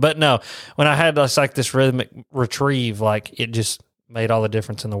just done. But no, when I had this rhythmic retrieve, like it just made all the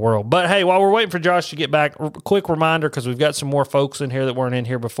difference in the world. But hey, while we're waiting for Josh to get back, quick reminder, because we've got some more folks in here that weren't in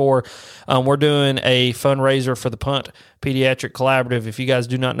here before. We're doing a fundraiser for the Punt Pediatric Collaborative. If you guys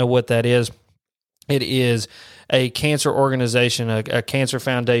do not know what that is, it is a cancer organization, a cancer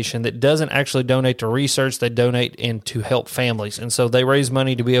foundation that doesn't actually donate to research. They donate to help families. And so they raise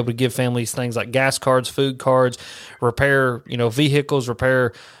money to be able to give families things like gas cards, food cards, repair, vehicles,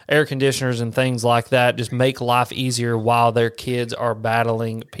 repair air conditioners and things like that. Just make life easier while their kids are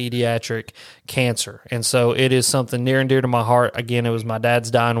battling pediatric cancer. And so it is something near and dear to my heart. Again, it was my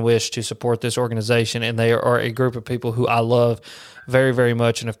dad's dying wish to support this organization, and they are a group of people who I love very, very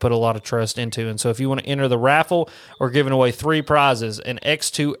much and have put a lot of trust into. And so if you want to enter the raffle, we're giving away 3 prizes: an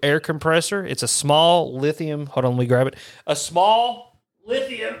X2 air compressor. It's a small lithium, hold on, let me grab it. A small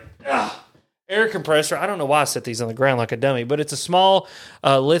lithium air compressor. I don't know why I set these on the ground like a dummy, but it's a small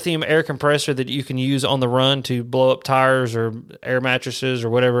lithium air compressor that you can use on the run to blow up tires or air mattresses or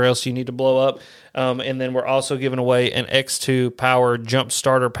whatever else you need to blow up. And then we're also giving away an X2 power jump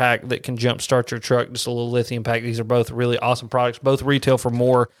starter pack that can jump start your truck, just a little lithium pack. These are both really awesome products. Both retail for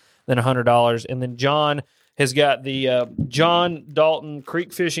more than $100. And then John has got the John Dalton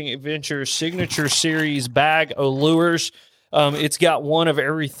Creek Fishing Adventure Signature Series bag of lures. It's got one of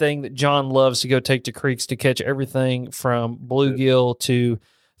everything that John loves to go take to creeks to catch everything from bluegill to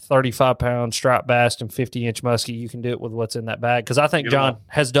 35-pound striped bass and 50-inch muskie. You can do it with what's in that bag, because I think John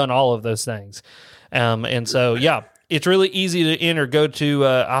has done all of those things. And so, yeah, it's really easy to enter. Go to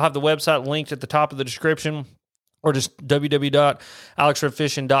I'll have the website linked at the top of the description, or just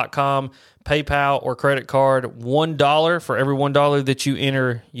www.alexredfishing.com, PayPal or credit card. $1 for every $1 that you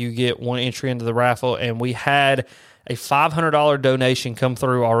enter, you get one entry into the raffle. And we had a $500 donation come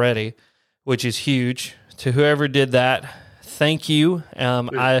through already, which is huge. To whoever did that, thank you.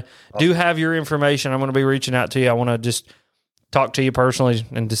 I do have your information. I'm going to be reaching out to you. I want to just talk to you personally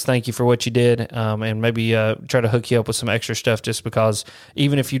and just thank you for what you did, and maybe try to hook you up with some extra stuff, just because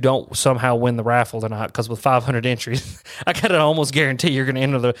even if you don't somehow win the raffle tonight, because with 500 entries, I got to almost guarantee you're going to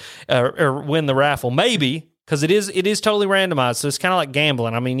enter or win the raffle. Maybe because it is totally randomized. So it's kind of like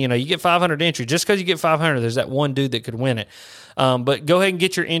gambling. I mean, you get 500 entries. Just because you get 500, there's that one dude that could win it. But go ahead and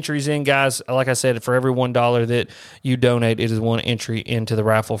get your entries in, guys. Like I said, for every $1 that you donate, it is one entry into the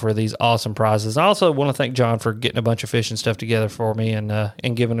raffle for these awesome prizes. I also want to thank John for getting a bunch of fishing stuff together for me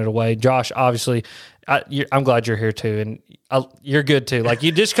and giving it away. Josh, obviously, I'm glad you're here too, and you're good too. Like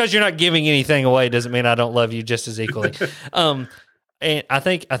just because you're not giving anything away doesn't mean I don't love you just as equally. And I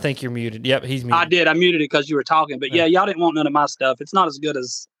think you're muted. Yep, he's muted. I muted it because you were talking. But yeah, y'all didn't want none of my stuff. It's not as good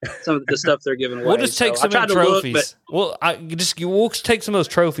as some of the stuff they're giving away. We'll just take some of the trophies. We'll take some of those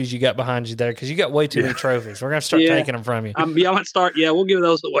trophies you got behind you there because you got way too many trophies. We're gonna start taking them from you. I'm gonna start. Yeah, we'll give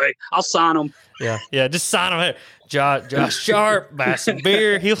those away. I'll sign them. Yeah, just sign them. Josh Sharp, buy some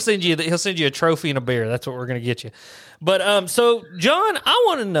beer. He'll send you a trophy and a beer. That's what we're gonna get you. But so John, I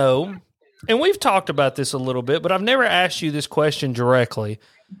want to know. And we've talked about this a little bit, but I've never asked you this question directly,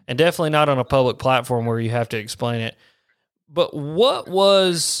 and definitely not on a public platform where you have to explain it. But what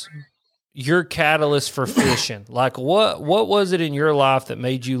was your catalyst for fishing? Like, what was it in your life that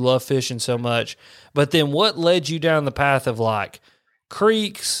made you love fishing so much? But then what led you down the path of, like,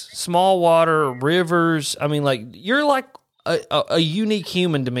 creeks, small water, rivers? I mean, like, you're like a unique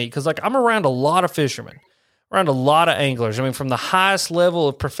human to me because, like, I'm around a lot of fishermen. Around a lot of anglers. I mean, from the highest level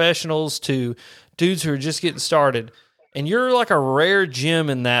of professionals to dudes who are just getting started. And you're like a rare gem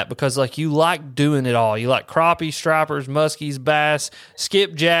in that because, like, you like doing it all. You like crappie, stripers, muskies, bass,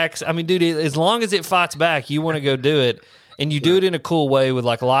 skipjacks. I mean, dude, as long as it fights back, you want to go do it. And you do it in a cool way with,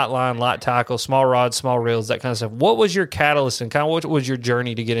 like, light line, light tackle, small rods, small reels, that kind of stuff. What was your catalyst and kind of what was your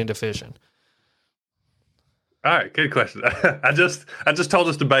journey to get into fishing? All right, good question. I just told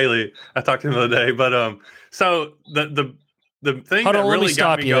this to Bailey. I talked to him the other day, but so the thing that really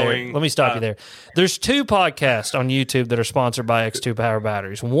got me going. Let me stop you there. There's 2 podcasts on YouTube that are sponsored by X2 Power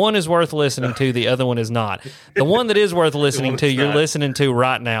Batteries. One is worth listening to. The other one is not. The one that is worth listening to, you're listening to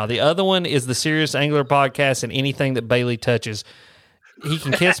right now. The other one is the Serious Angler Podcast, and anything that Bailey touches. He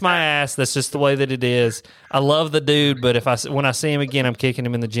can kiss my ass. That's just the way that it is. I love the dude, but when I see him again, I'm kicking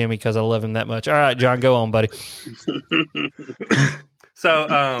him in the jimmy because I love him that much. All right, John, go on, buddy. So,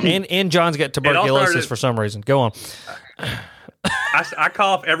 and John's got tuberculosis for some reason. Go on. I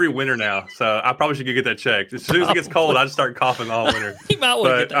cough every winter now, so I probably should go get that checked. As soon as it gets cold, I just start coughing all winter. You might want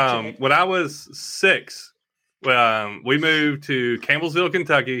to get that checked. When I was 6, we moved to Campbellsville,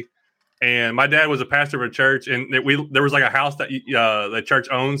 Kentucky. And my dad was a pastor of a church, and there was like a house that the church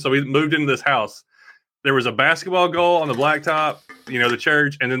owned. So we moved into this house. There was a basketball goal on the blacktop, the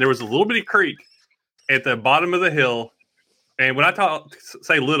church, and then there was a little bitty creek at the bottom of the hill. And when I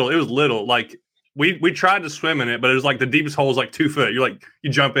say little, it was little. Like we tried to swim in it, but it was like the deepest hole is like 2 foot. You're like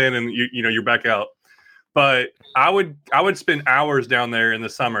you jump in and you're back out. But I would spend hours down there in the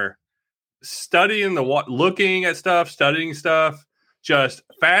summer studying looking at stuff, studying stuff. Just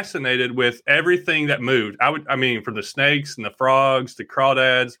fascinated with everything that moved. From the snakes and the frogs to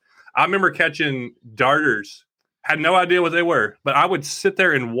crawdads. I remember catching darters. Had no idea what they were, but I would sit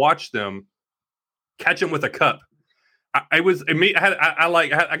there and watch them catch them with a cup. I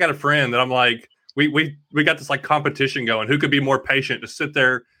got a friend that I'm like, we got this like competition going. Who could be more patient to sit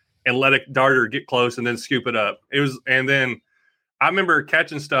there and let a darter get close and then scoop it up? And then I remember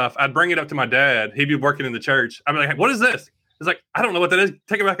catching stuff. I'd bring it up to my dad. He'd be working in the church. I'd be like, "What is this?" It's like, I don't know what that is.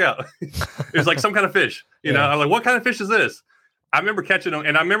 Take it back out. It was like some kind of fish. You know, I'm like, what kind of fish is this? I remember catching them,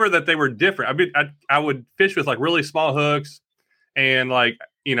 and I remember that they were different. I would fish with like really small hooks, and like,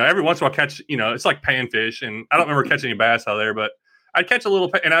 every once in a while catch, it's like panfish, and I don't remember catching any bass out there, but I'd catch a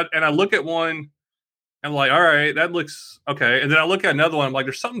little, and I look at one, and I'm like, all right, that looks okay. And then I look at another one, I'm like,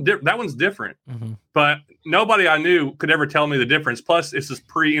 there's something different. That one's different. Mm-hmm. But nobody I knew could ever tell me the difference. Plus, it's just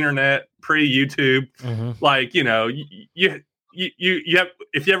pre-internet, pre-YouTube. Mm-hmm. Like, you have,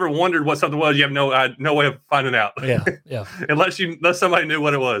 if you ever wondered what something was, you have no way of finding out. Yeah. unless somebody knew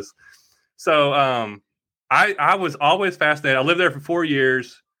what it was. So I was always fascinated. I lived there for 4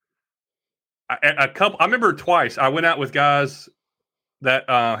 years. I remember twice I went out with guys that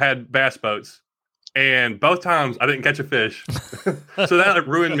had bass boats, and both times I didn't catch a fish. So that like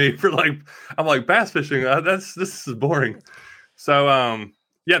ruined me for like, I'm like, bass fishing, this is boring. So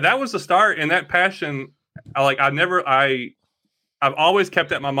that was the start, and that passion. I've always kept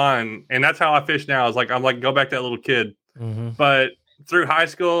that in my mind, and that's how I fish now. I'm like, go back to that little kid. Mm-hmm. But through high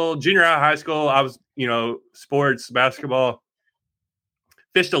school, junior high school, I was, sports, basketball,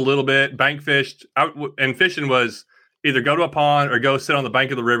 fished a little bit, bank fished. And fishing was either go to a pond or go sit on the bank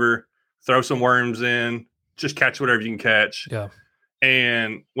of the river, throw some worms in, just catch whatever you can catch. Yeah.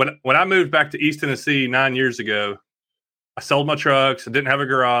 And when I moved back to East Tennessee 9 years ago, I sold my trucks. I didn't have a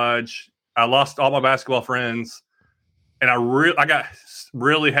garage. I lost all my basketball friends, and I got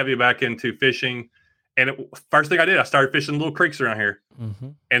really heavy back into fishing. And first thing I did, I started fishing little creeks around here. Mm-hmm.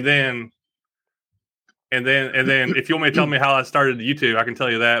 And then if you want me to tell me how I started YouTube, I can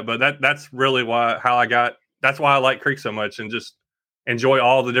tell you that. But that's really that's why I like creeks so much and just enjoy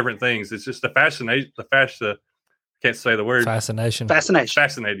all the different things. It's just can't say the word. Fascinating.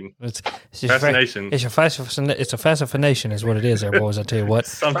 It's fascination. It's a fascination is what it is there, boys. I tell you what.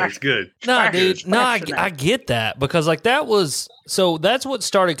 Something's good. No, dude. No, I get that because like that's what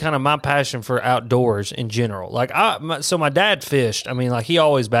started kind of my passion for outdoors in general. Like so my dad fished. I mean, like he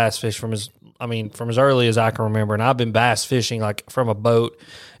always bass fished from as early as I can remember. And I've been bass fishing like from a boat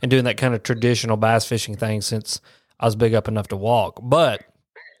and doing that kind of traditional bass fishing thing since I was big up enough to walk. But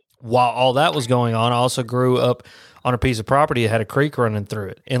while all that was going on, I also grew up on a piece of property that had a creek running through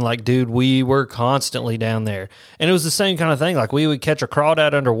it. And like, dude, we were constantly down there. And it was the same kind of thing. Like we would catch a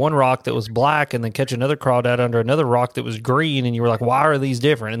crawdad under one rock that was black and then catch another crawdad under another rock that was green. And you were like, why are these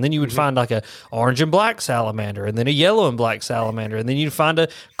different? And then you would find like a orange and black salamander and then a yellow and black salamander. And then you'd find a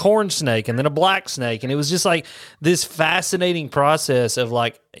corn snake and then a black snake. And it was just like this fascinating process of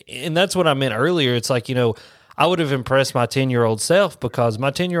like, and that's what I meant earlier. It's like, I would have impressed my 10-year-old self because my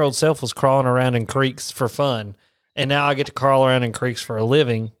 10-year-old self was crawling around in creeks for fun. And now I get to crawl around in creeks for a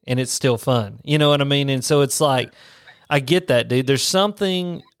living, and it's still fun. You know what I mean? And so it's like, I get that, dude. There's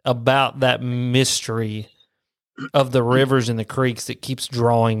something about that mystery of the rivers and the creeks that keeps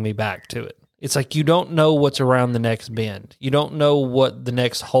drawing me back to it. It's like you don't know what's around the next bend. You don't know what the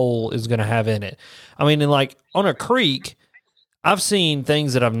next hole is going to have in it. I mean, and like on a creek, I've seen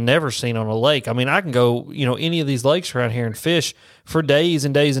things that I've never seen on a lake. I mean, I can go, any of these lakes around here and fish for days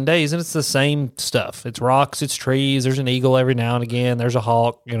and days and days, and it's the same stuff. It's rocks, it's trees, there's an eagle every now and again, there's a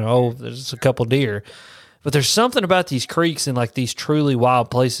hawk, there's a couple deer. But there's something about these creeks and like these truly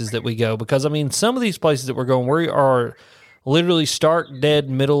wild places that we go because, I mean, some of these places that we're going, we are literally stark dead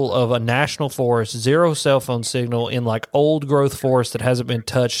middle of a national forest, zero cell phone signal in like old growth forest that hasn't been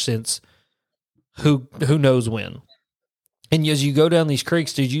touched since who knows when. And as you go down these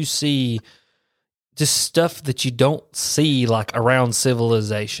creeks, dude, you see just stuff that you don't see like around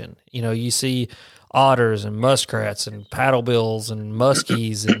civilization. You see otters and muskrats and paddlebills and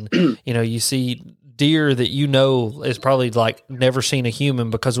muskies and, you see deer that is probably like never seen a human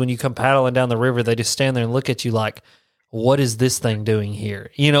because when you come paddling down the river, they just stand there and look at you like, what is this thing doing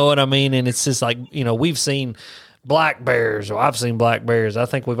here? You know what I mean? And it's just like, we've seen black bears, or I've seen black bears. I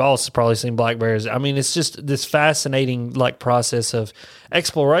think we've all probably seen black bears. I mean, it's just this fascinating like process of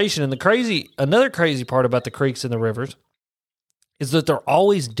exploration. And another crazy part about the creeks and the rivers is that they're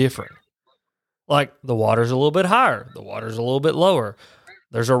always different. Like the water's a little bit higher, the water's a little bit lower.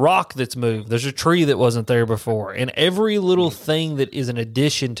 There's a rock that's moved. There's a tree that wasn't there before. And every little thing that is an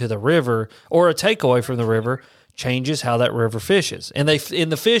addition to the river or a takeaway from the river changes how that river fishes. And the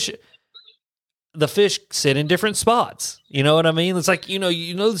fish sit in different spots. You know what I mean? It's like,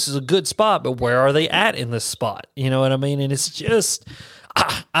 this is a good spot, but where are they at in this spot? You know what I mean? And it's just,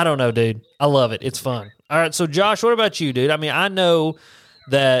 I don't know, dude. I love it. It's fun. All right. So Josh, what about you, dude? I mean, I know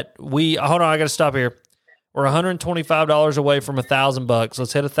that hold on, I got to stop here. We're $125 away from $1,000.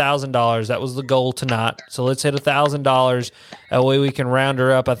 Let's hit $1,000. That was the goal tonight. So let's hit $1,000. That way we can round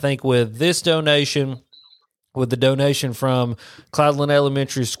her up, I think, with this donation, with the donation from Cloudland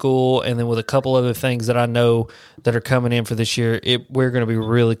Elementary School, and then with a couple other things that I know that are coming in for this year, we're going to be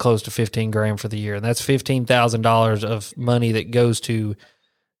really close to $15,000 for the year. And that's $15,000 of money that goes to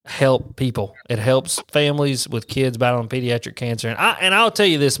help people. It helps families with kids battling pediatric cancer. And I'll tell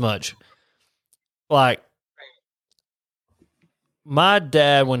you this much. Like, my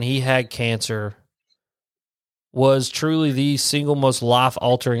dad, when he had cancer, was truly the single most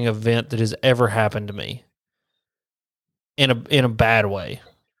life-altering event that has ever happened to me. In a bad way.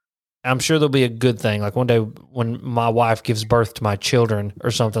 I'm sure there'll be a good thing. Like one day when my wife gives birth to my children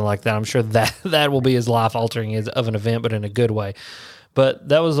or something like that, I'm sure that will be as life-altering of an event, but in a good way. But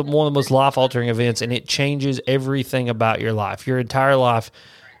that was one of the most life-altering events, and it changes everything about your life. Your entire life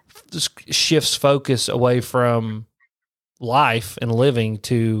shifts focus away from life and living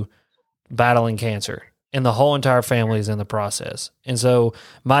to battling cancer. And the whole entire family is in the process. And so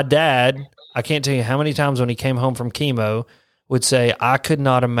my dad, I can't tell you how many times when he came home from chemo, would say, I could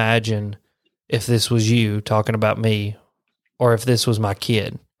not imagine if this was you talking about me, or if this was my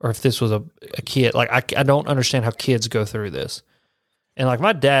kid, or if this was a kid. Like, I don't understand how kids go through this. And like,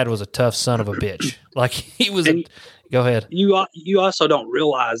 my dad was a tough son of a bitch. Like, he was go ahead. You also don't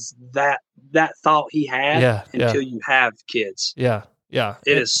realize that thought he had until you have kids. Yeah.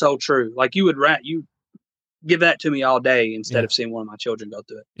 It is so true. Like, give that to me all day instead of seeing one of my children go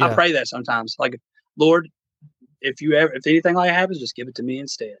through it. Yeah. I pray that sometimes, like, Lord, if anything like that happens, just give it to me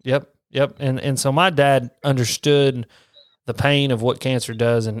instead. Yep. And so my dad understood the pain of what cancer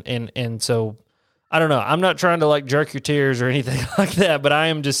does. And so I don't know, I'm not trying to like jerk your tears or anything like that, but I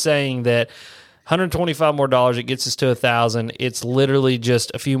am just saying that $125 more, it gets us to $1,000. It's literally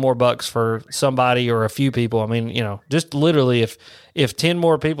just a few more bucks for somebody or a few people. I mean, you know, just literally if 10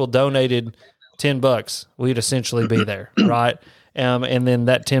 more people donated $10, we'd essentially be there, right? And then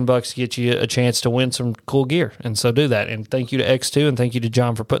that $10 gets you a chance to win some cool gear. And so do that. And thank you to X2 and thank you to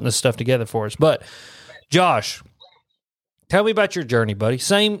John for putting this stuff together for us. But Josh, tell me about your journey, buddy.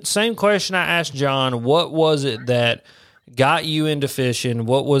 Same question I asked John. What was it that got you into fishing?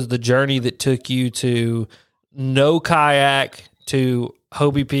 What was the journey that took you to no kayak to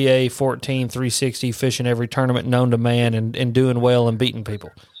Hobie PA 14 360 fishing every tournament known to man and doing well and beating people?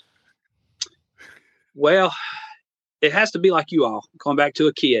 Well, it has to be like you all, going back to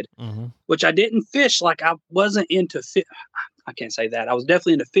a kid, which I didn't fish. Like, I wasn't into fish. I can't say that. I was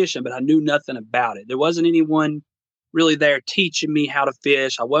definitely into fishing, but I knew nothing about it. There wasn't anyone really there teaching me how to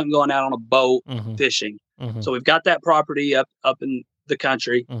fish. I wasn't going out on a boat fishing. So we've got that property up in the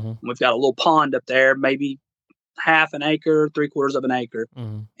country. And we've got a little pond up there, maybe half an acre, 3/4 of an acre.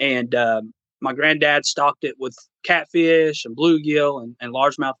 And my granddad stocked it with catfish and bluegill and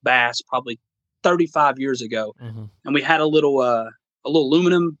largemouth bass probably 35 years ago. And we had a little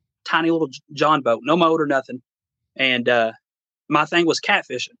aluminum, tiny little John boat, no motor, nothing. And my thing was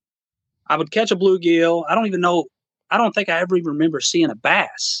catfishing. I would catch a bluegill. I don't think I ever even remember seeing a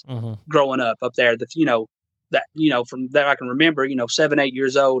bass growing up there. From there I can remember, 7, 8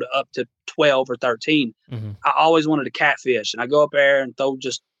 years old up to 12 or 13. I always wanted to catfish, and I go up there and throw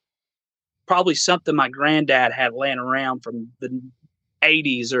just probably something my granddad had laying around from the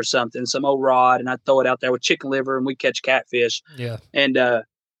 80s or something, some old rod, and I'd throw it out there with chicken liver, and we'd catch catfish. Yeah. And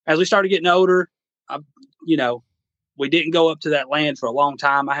as we started getting older, we didn't go up to that land for a long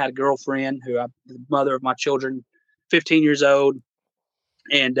time. I had a girlfriend the mother of my children, 15 years old.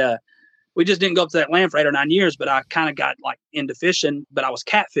 And we just didn't go up to that land for 8 or 9 years, but I kind of got like into fishing, but I was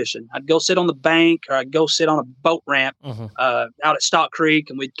catfishing. I'd go sit on the bank or I'd go sit on a boat ramp out at Stock Creek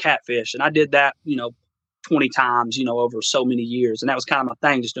and we'd catfish. And I did that, 20 times, over so many years. And that was kind of my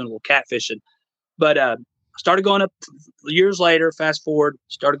thing, just doing a little catfishing. But I started going up years later, fast forward,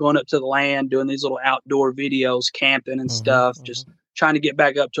 started going up to the land, doing these little outdoor videos, camping and stuff, just trying to get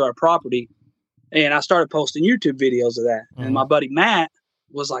back up to our property. And I started posting YouTube videos of that. And my buddy Matt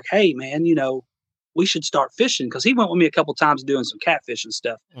was like, hey, man, we should start fishing. Because he went with me a couple times doing some catfishing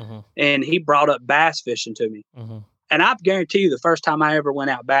stuff. And he brought up bass fishing to me. And I guarantee you the first time I ever went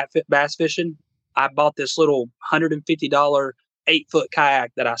out bass fishing, I bought this little $150 8-foot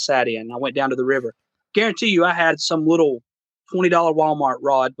kayak that I sat in. I went down to the river. Guarantee you I had some little $20 Walmart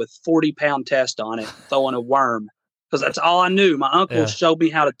rod with 40-pound test on it throwing a worm. Because that's all I knew. My uncle showed me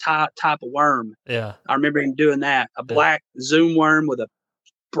how to type a worm. Yeah. I remember him doing that. A black Zoom worm with a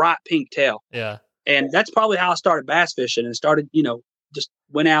bright pink tail. Yeah. And that's probably how I started bass fishing and started, just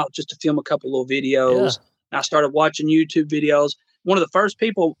went out just to film a couple little videos. Yeah. And I started watching YouTube videos. One of the first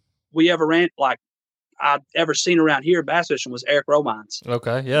people we ever I'd ever seen around here bass fishing was Eric Romines.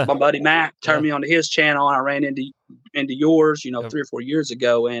 Okay. Yeah. My buddy Matt turned me onto his channel and I ran into yours, 3 or 4 years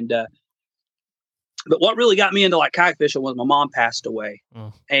ago. And, but what really got me into kayak fishing was my mom passed away.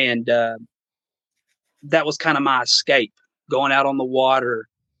 And that was kind of my escape, going out on the water.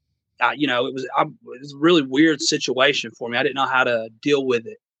 It was a really weird situation for me. I didn't know how to deal with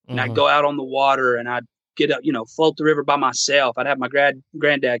it. And I'd go out on the water and I'd get up, float the river by myself. I'd have my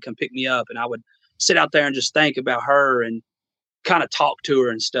granddad come pick me up and I would sit out there and just think about her and kind of talk to her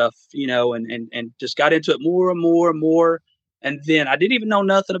and stuff, and just got into it more and more and more. And then I didn't even know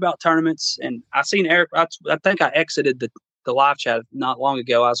nothing about tournaments. And I seen Eric. I think I exited the live chat not long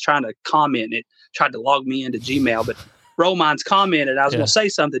ago. I was trying to comment. It tried to log me into Gmail, but Romines commented. I was going to say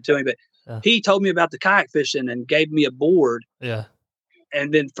something to him, but he told me about the kayak fishing and gave me a board. Yeah.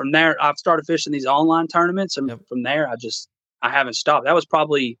 And then from there, I've started fishing these online tournaments. And from there, I haven't stopped. That was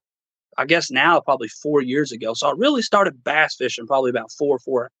probably 4 years ago. So I really started bass fishing probably about four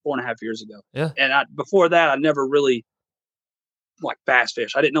and a half years ago. Yeah. And before that, I never really bass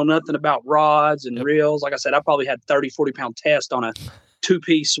fish. I didn't know nothing about rods and reels. Like I said, I probably had 30, 40-pound test on a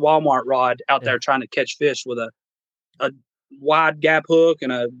 2-piece Walmart rod out there trying to catch fish with a wide gap hook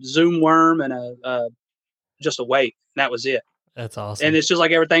and a Zoom worm and just a weight. And that was it. That's awesome. And it's just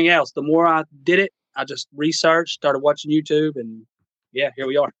like everything else. The more I did it, I just researched, started watching YouTube, and here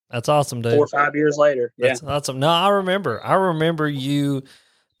we are. That's awesome, dude. 4 or 5 years later. Yeah. That's awesome. No, I remember you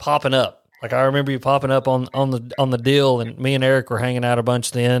popping up Like I remember you popping up on the deal, and me and Eric were hanging out a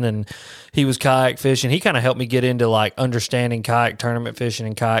bunch then, and he was kayak fishing. He kind of helped me get into like understanding kayak tournament fishing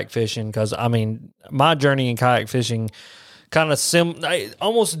and kayak fishing, because I mean my journey in kayak fishing kind of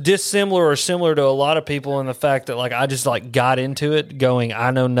almost dissimilar or similar to a lot of people in the fact that like I just like got into it going,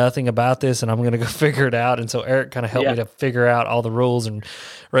 I know nothing about this and I'm going to go figure it out. And so Eric kind of helped me to figure out all the rules and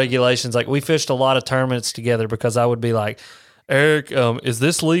regulations. Like we fished a lot of tournaments together because I would be like, Eric, is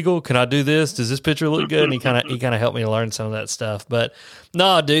this legal? Can I do this? Does this picture look good? And he kind of helped me learn some of that stuff. But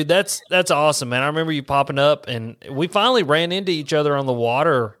no, dude, that's awesome, man. I remember you popping up, and we finally ran into each other on the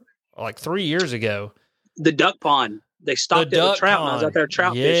water like 3 years ago. The duck pond. They stopped at the trout, and I was out there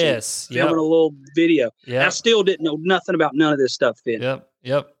trout fishing, filming a little video. Yeah, I still didn't know nothing about none of this stuff then.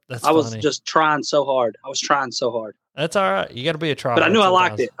 Yep. That's I was just trying so hard. That's all right. You got to be a try. But I knew I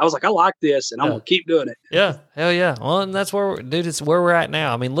liked it. I was like, I like this, and I'm going to keep doing it. Yeah. Hell yeah. Well, and that's where, it's where we're at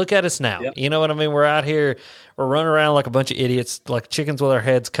now. I mean, look at us now. Yep. You know what I mean? We're out here. We're running around like a bunch of idiots, like chickens with our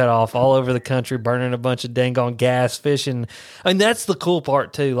heads cut off all over the country, burning a bunch of dang on gas, fishing. I mean, that's the cool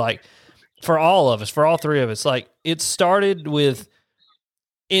part, too. Like, for all of us, for all three of us, like, it started with,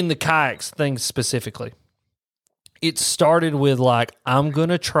 in the kayaks thing specifically, it started with, like, I'm going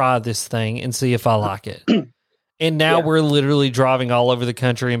to try this thing and see if I like it. And now we're literally driving all over the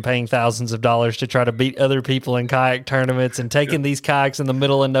country and paying thousands of dollars to try to beat other people in kayak tournaments and taking these kayaks in the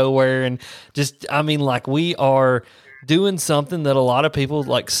middle of nowhere. And just, I mean, like, we are doing something that a lot of people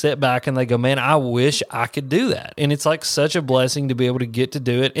like sit back and they go, man, I wish I could do that. And it's like such a blessing to be able to get to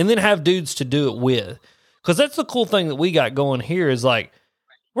do it and then have dudes to do it with. Because that's the cool thing that we got going here is like,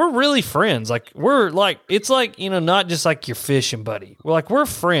 we're really friends. Like, we're like, it's like, you know, not just like your fishing buddy. We're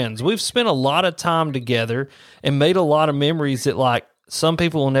friends. We've spent a lot of time together and made a lot of memories that like some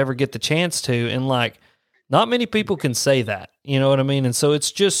people will never get the chance to. And like, not many people can say that, you know what I mean? And so it's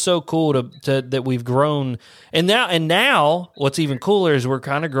just so cool to that we've grown. And now what's even cooler is we're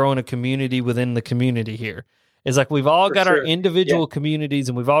kind of growing a community within the community here. It's like we've all got our individual communities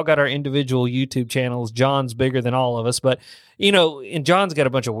and we've all got our individual YouTube channels. John's bigger than all of us, but you know, and John's got a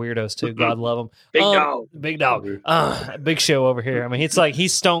bunch of weirdos too. God love him. Big dog. Big show over here. I mean, it's like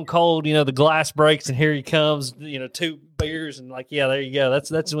he's stone cold. You know, the glass breaks and here he comes. You know, 2 beers and like, yeah, there you go.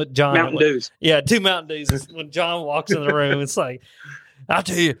 That's what John. Mountain Dews. Yeah, 2 Mountain Dews. When John walks in the room, it's like, I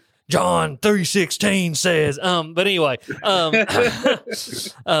tell you. John 3:16 says, but anyway,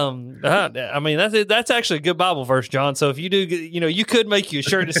 I mean, that's actually a good Bible verse, John. So if you do, you know, you could make you a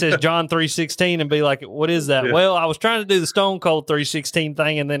shirt that says John 3:16 and be like, what is that? Yeah. Well, I was trying to do the Stone Cold 3:16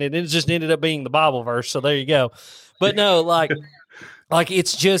 thing, and then it just ended up being the Bible verse. So there you go. But no, like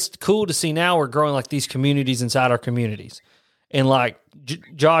it's just cool to see now we're growing like these communities inside our communities. And like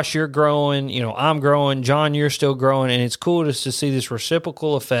Josh, you're growing, you know, I'm growing, John, you're still growing. And it's cool just to see this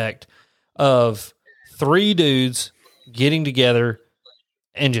reciprocal effect of 3 dudes getting together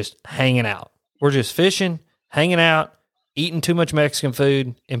and just hanging out. We're just fishing, hanging out, eating too much Mexican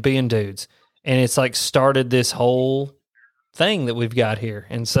food and being dudes. And it's like started this whole thing that we've got here.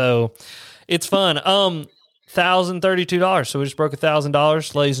 And so it's fun. $1,032. So we just broke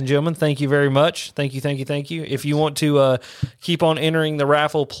 $1,000, ladies and gentlemen. Thank you very much. Thank you. If you want to keep on entering the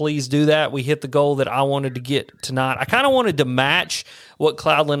raffle, please do that. We hit the goal that I wanted to get tonight. I kind of wanted to match what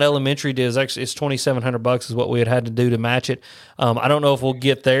Cloudland Elementary did. Actually, it's $2,700 is what we had to do to match it. I don't know if we'll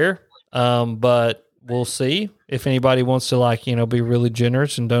get there, but we'll see. If anybody wants to, like, you know, be really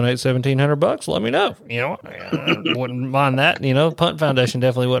generous and donate $1,700, let me know. You know, I wouldn't mind that. You know, Punt Foundation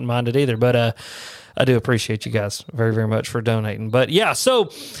definitely wouldn't mind it either. But I do appreciate you guys very, very much for donating. But yeah,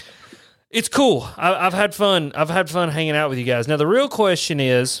 so it's cool. I've had fun. I've had fun hanging out with you guys. Now, the real question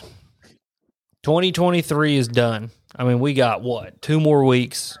is, 2023 is done. I mean, we got, 2 more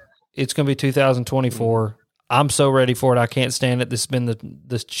weeks. It's going to be 2024. I'm so ready for it. I can't stand it. This has been the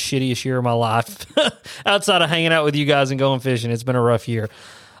shittiest year of my life. Outside of hanging out with you guys and going fishing, it's been a rough year.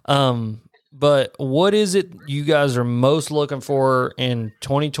 But what is it you guys are most looking for in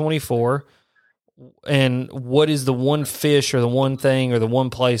 2024? And what is the one fish or the one thing or the one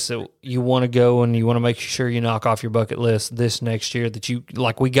place that you want to go and you want to make sure you knock off your bucket list this next year that you,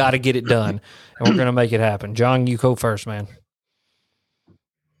 like, we got to get it done and we're going to make it happen? John, you go first, man.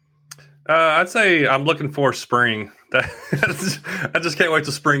 I'd say I'm looking for spring. I just can't wait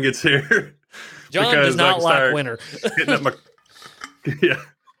till spring gets here. John does not like winter. Yeah.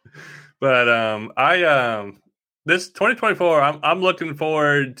 But this 2024, I'm looking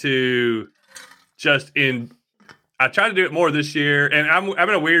forward to I try to do it more this year, and I'm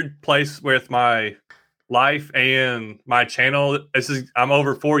in a weird place with my life and my channel. I'm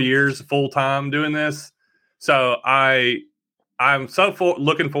over 4 years full time doing this, so I I'm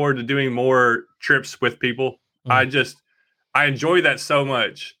looking forward to doing more trips with people. I enjoy that so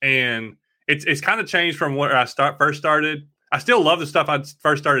much, and it's kind of changed from where I first started. I still love the stuff I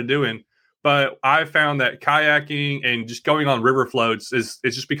first started doing, but I found that kayaking and just going on river floats it's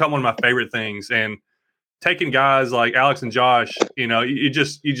just become one of my favorite things. And taking guys like Alex and Josh, you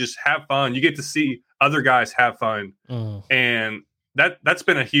just have fun. You get to see other guys have fun, and that's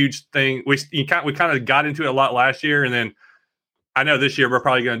been a huge thing. We kind of got into it a lot last year, and then I know this year we're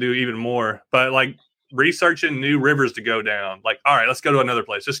probably going to do even more. But like researching new rivers to go down, like, all right, let's go to another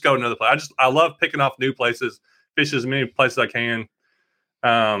place. Just go to another place. I love picking off new places, fish as many places as I can.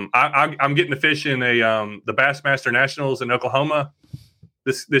 I'm getting to fish in the Bassmaster Nationals in Oklahoma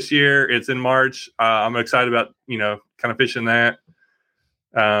this year. It's in March. I'm excited about kind of fishing that.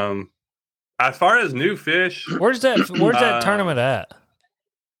 As far as new fish, where's that tournament at?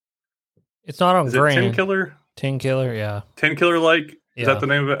 It's not on Grand. 10 Killer? 10 Killer, yeah. 10 Killer Lake? Is that the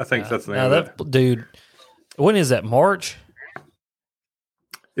name of it? I think that's the name of it. Dude, when is that? March?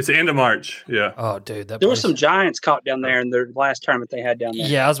 It's the end of March, yeah. Oh, dude. There were some giants caught down there in their last tournament they had down there.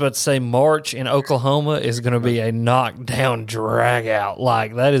 Yeah, I was about to say March in Oklahoma is going to be a knockdown drag out.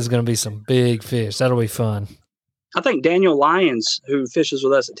 Like, that is going to be some big fish. That'll be fun. I think Daniel Lyons, who fishes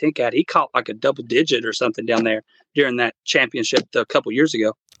with us at Tincat, he caught like a double digit or something down there during that championship a couple years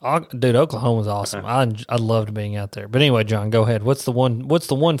ago. Dude, Oklahoma's awesome. I loved being out there. But anyway, John, go ahead. What's the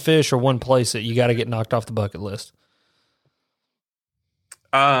one fish or one place that you got to get knocked off the bucket list?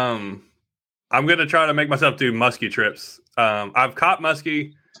 I'm going to try to make myself do muskie trips. I've caught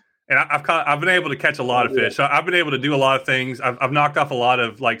muskie, and I've been able to catch a lot of fish. So I've been able to do a lot of things. I've knocked off a lot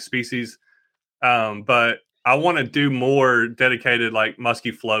of like species, but I want to do more dedicated like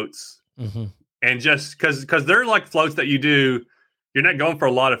muskie floats, and just because they're like floats that you do, you're not going for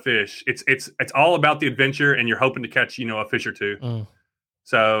a lot of fish. It's all about the adventure, and you're hoping to catch a fish or two.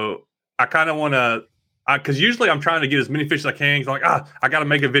 So I kind of want to, because usually I'm trying to get as many fish as I can. I'm like, I got to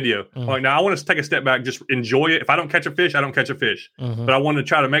make a video. I'm like, now I want to take a step back, just enjoy it. If I don't catch a fish, I don't catch a fish. But I want to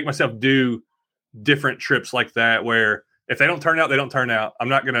try to make myself do different trips like that, where if they don't turn out, they don't turn out. I'm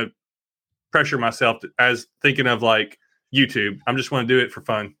not going to pressure myself as thinking of like YouTube. I'm just want to do it for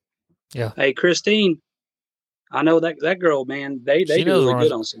fun. Yeah. Hey, Christine, I know that girl, man. They do really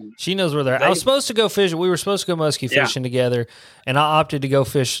good on some. She knows where they're at. I was supposed to go fishing. We were supposed to go muskie fishing together, and I opted to go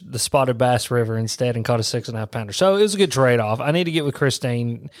fish the Spotted Bass River instead and caught a 6.5 pounder. So it was a good trade off. I need to get with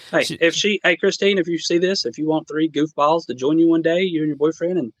Christine. Hey, Christine, if you see this, if you want 3 goofballs to join you one day, you and your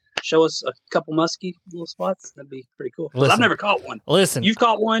boyfriend, and show us a couple muskie little spots, that'd be pretty cool. I've never caught one. Listen, you've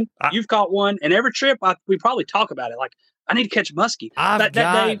caught one, and every trip we probably talk about it. Like, I need to catch a muskie. That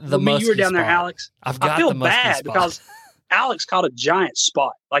day, you were down there, Alex. I feel bad because Alex caught a giant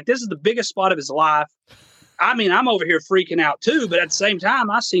spot. Like, this is the biggest spot of his life. I mean, I'm over here freaking out too, but at the same time,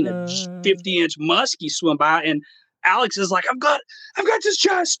 I seen a 50-inch muskie swim by, and Alex is like, I've got this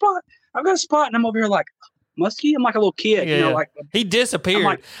giant spot. I've got a spot, and I'm over here like, muskie? I'm like a little kid, like he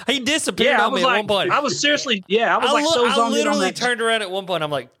disappeared. He disappeared on me at one point. I was seriously, I literally turned around at one point.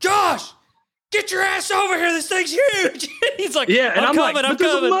 I'm like, Josh, get your ass over here. This thing's huge. He's like, and I'm coming. But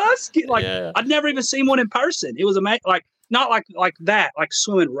there's a muskie. Like, I'd never even seen one in person. It was not like that, like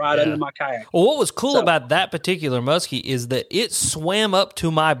swimming right under my kayak. Well, what was cool about that particular muskie is that it swam up to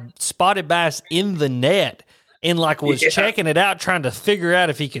my spotted bass in the net and like was checking it out, trying to figure out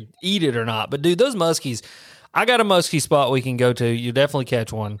if he could eat it or not. But dude, those muskies, I got a muskie spot we can go to. You definitely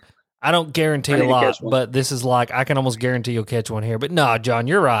catch one. I don't guarantee a lot, but this is like, I can almost guarantee you'll catch one here. But no, John,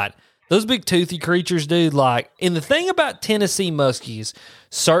 you're right. Those big toothy creatures, dude, like, and the thing about Tennessee muskies,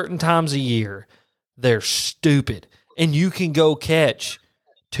 certain times a year, they're stupid. And you can go catch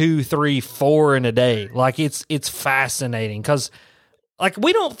 2, 3, 4 in a day. Like, it's fascinating because, like,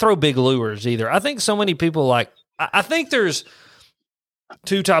 we don't throw big lures either. I think so many people, like, I think there's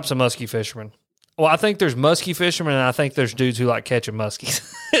 2 types of muskie fishermen. Well, I think there's muskie fishermen, and I think there's dudes who like catching muskies.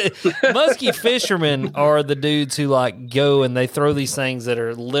 Muskie fishermen are the dudes who like go and they throw these things that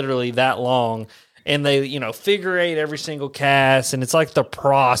are literally that long, and they, figure eight every single cast, and it's like the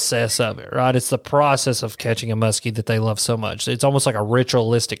process of it, right? It's the process of catching a muskie that they love so much. It's almost like a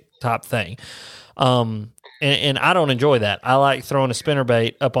ritualistic type thing. And I don't enjoy that. I like throwing a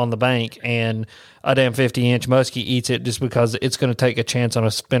spinnerbait up on the bank and a damn 50-inch muskie eats it just because it's going to take a chance on a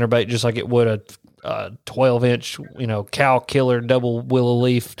spinnerbait just like it would a 12-inch, cow killer, double willow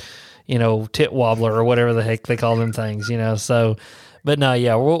leaf, tit wobbler or whatever the heck they call them things, So, but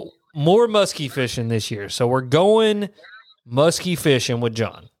no, we're more muskie fishing this year. So we're going muskie fishing with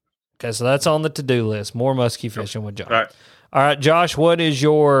John. Okay, so that's on the to-do list. More muskie fishing with John. All right, Josh, what is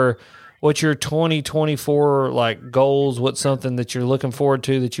your what's your 2024 like goals? What's something that you're looking forward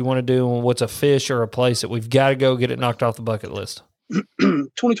to that you want to do? And what's a fish or a place that we've got to go get it knocked off the bucket list?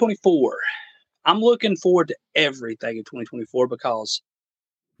 2024. I'm looking forward to everything in 2024 because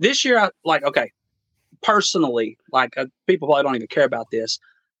this year, personally, people probably don't even care about this.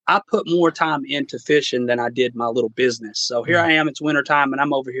 I put more time into fishing than I did my little business. So here I am, it's wintertime, and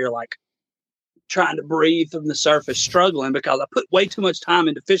I'm over here like trying to breathe from the surface, struggling because I put way too much time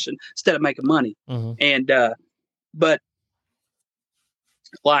into fishing instead of making money. Mm-hmm. And, but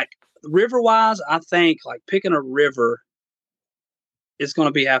like river wise, I think like picking a river is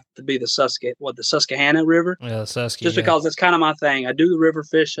going to have to be the Susquehanna River. Yeah, Just because that's kind of my thing. I do the river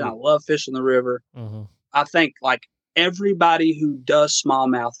fishing. I love fishing the river. Mm-hmm. I think like everybody who does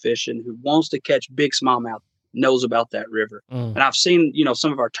smallmouth fishing, who wants to catch big smallmouth, knows about that river. And I've seen,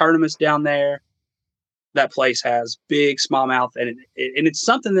 some of our tournaments down there. That place has big smallmouth, and it's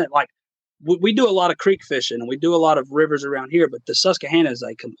something that like we do a lot of creek fishing and we do a lot of rivers around here, but the Susquehanna is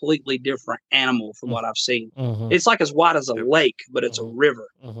a completely different animal from what I've seen. Mm-hmm. It's like as wide as a lake, but it's a river.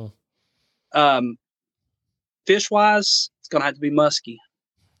 Mm-hmm. Fish wise, it's gonna have to be muskie.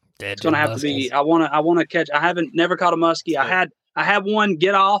 It's gonna have to be. I wanna catch. I haven't never caught a muskie. I had one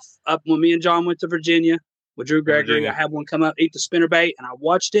get off up when me and John went to Virginia with Drew Gregory. I had one come up, eat the spinnerbait, and I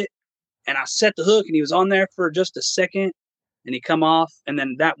watched it, and I set the hook, and he was on there for just a second, and he come off, and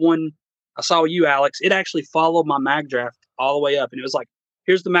then that one I saw you, Alex. It actually followed my mag draft all the way up, and it was like,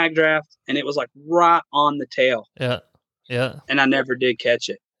 here's the mag draft, and it was like right on the tail. Yeah. And I never did catch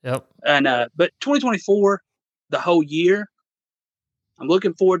it. Yep. And but 2024, the whole year, I'm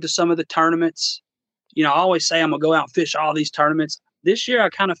looking forward to some of the tournaments. I always say I'm gonna go out and fish all these tournaments. This year, I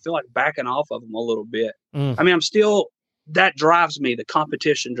kind of feel like backing off of them a little bit. I mean, I'm still. That drives me. The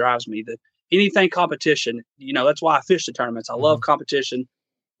competition drives me. Anything competition. That's why I fish the tournaments. I love competition.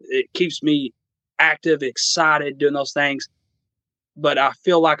 It keeps me active, excited, doing those things. But I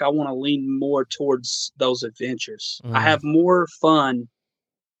feel like I want to lean more towards those adventures. I have more fun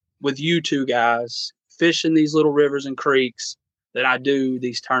with you two guys fishing these little rivers and creeks than I do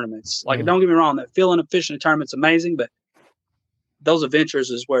these tournaments. Like, don't get me wrong, that feeling of fishing a tournament's amazing, but those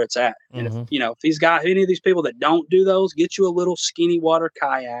adventures is where it's at. And if these guys, any of these people that don't do those, get you a little skinny water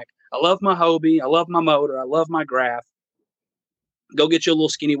kayak. I love my Hobie. I love my motor. I love my Graph. Go get you a little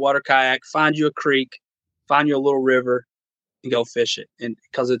skinny water kayak, find you a creek, find you a little river, and go fish it. And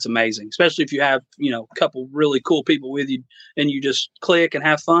because it's amazing, especially if you have, a couple really cool people with you and you just click and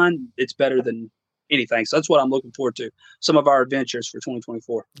have fun, it's better than anything. So that's what I'm looking forward to. Some of our adventures for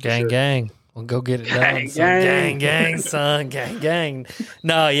 2024. Gang. We'll go get it done. Gang, son. Gang.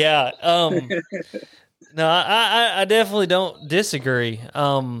 No, yeah. No, I definitely don't disagree.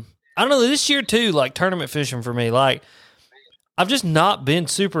 I don't know, this year too, like tournament fishing for me, like I've just not been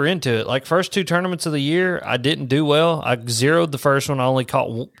super into it. Like first two tournaments of the year, I didn't do well. I zeroed the first one. I only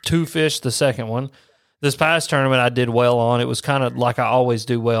caught 2 fish the second one. This past tournament I did well on. It was kind of like I always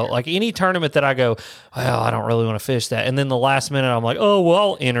do well. Like any tournament that I go, well, I don't really want to fish that. And then the last minute I'm like, oh, well,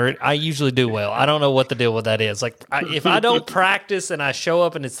 I'll enter it. I usually do well. I don't know what the deal with that is. Like if I don't practice and I show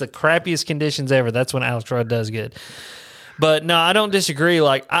up and it's the crappiest conditions ever, that's when Alex Rudd does good. But no, I don't disagree.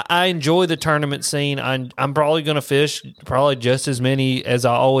 Like I enjoy the tournament scene. I'm probably going to fish probably just as many as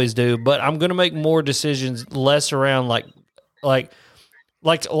I always do, but I'm going to make more decisions less around like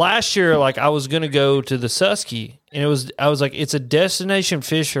last year, like I was going to go to the Susky and I was like, it's a destination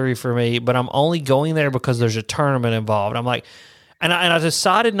fishery for me, but I'm only going there because there's a tournament involved. I'm like, and I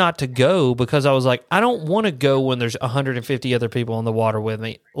decided not to go because I was like, I don't want to go when there's 150 other people on the water with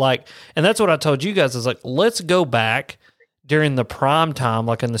me. Like, and that's what I told you guys is like, let's go back during the prime time,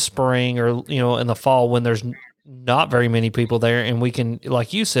 like in the spring or, in the fall when there's not very many people there. And we can,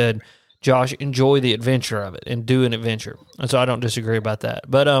 like you said, Josh, enjoy the adventure of it and do an adventure. And so I don't disagree about that.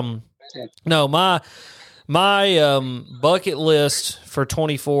 But, no, my bucket list for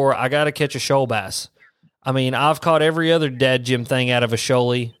 24, I got to catch a shoal bass. I mean, I've caught every other dad gym thing out of a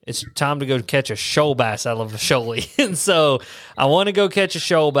shoalie. It's time to go catch a shoal bass out of a shoalie. And so I want to go catch a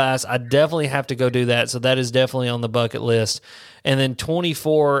shoal bass. I definitely have to go do that. So that is definitely on the bucket list. And then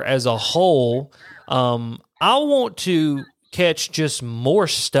 24 as a whole, I want to catch just more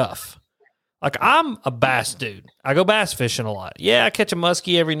stuff. Like, I'm a bass dude. I go bass fishing a lot. Yeah, I catch a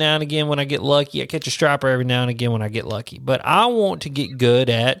muskie every now and again when I get lucky. I catch a striper every now and again when I get lucky. But I want to get good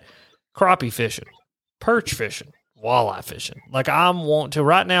at crappie fishing, perch fishing, walleye fishing. Like, I want to,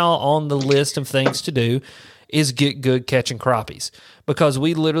 right now on the list of things to do is get good catching crappies because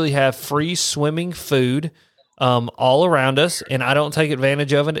we literally have free swimming food all around us, and I don't take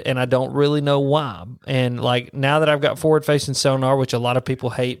advantage of it, and I don't really know why. And like now that I've got forward-facing sonar, which a lot of people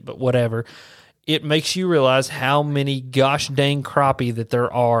hate, but whatever, it makes you realize how many gosh dang crappie that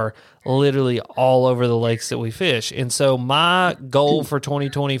there are literally all over the lakes that we fish. And so my goal for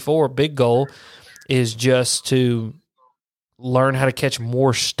 2024, big goal, is just to learn how to catch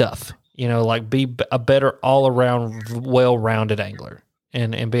more stuff, like be a better all-around, well-rounded angler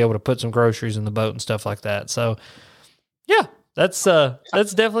and be able to put some groceries in the boat and stuff like that. So, yeah, that's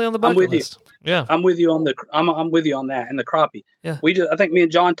definitely on the bucket list. Yeah, I'm with you on I'm with you on that and the crappie. Yeah, I think me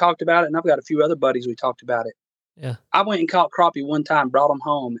and John talked about it, and I've got a few other buddies we talked about it. Yeah, I went and caught crappie one time, brought them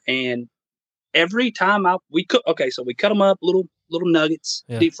home, and every time we cut them up, little nuggets,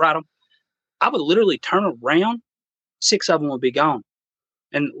 deep fried them. I would literally turn around, 6 of them would be gone,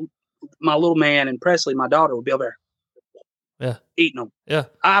 and my little man and Presley, my daughter, would be over there, eating them. Yeah,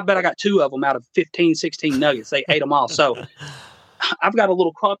 I bet I got 2 of them out of 15, 16 nuggets. They ate them all. So I've got a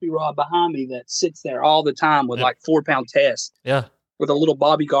little crappie rod behind me that sits there all the time with like 4-pound test. Yeah. With a little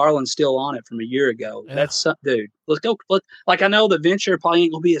Bobby Garland still on it from a year ago. Yeah. That's dude. Let's go. Like I know the venture probably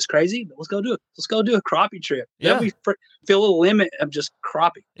ain't gonna be as crazy, but let's go do it. Let's go do a crappie trip. Yeah. Feel a little limit of just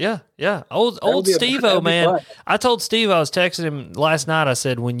crappie. Yeah, yeah. Old Steve-O, man. I told Steve, I was texting him last night. I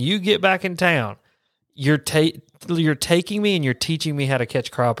said, when you get back in town, you're taking me and you're teaching me how to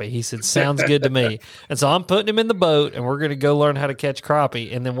catch crappie. He said, sounds good to me. And so I'm putting him in the boat, and we're going to go learn how to catch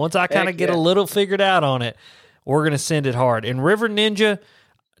crappie. And then once I kind of get a little figured out on it, we're going to send it hard. And River Ninja,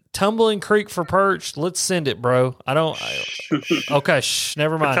 Tumbling Creek for perch, let's send it, bro. Okay,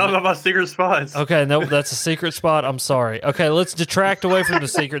 never mind. Tell them about secret spots. Okay, no, that's a secret spot. I'm sorry. Okay, let's detract away from the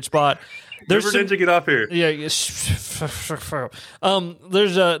secret spot. River Ninja, get up here. Yeah.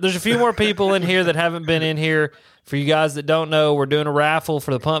 There's a few more people in here that haven't been in here. For you guys that don't know, we're doing a raffle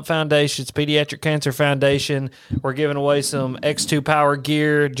for the Pump Foundation. It's Pediatric Cancer Foundation. We're giving away some X2 Power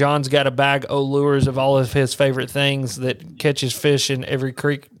gear. John's got a bag of lures of all of his favorite things that catches fish in every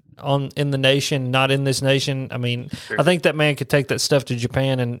creek in the nation, not in this nation. I mean, sure. I think that man could take that stuff to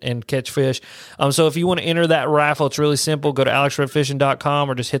Japan and catch fish. So if you want to enter that raffle, it's really simple. Go to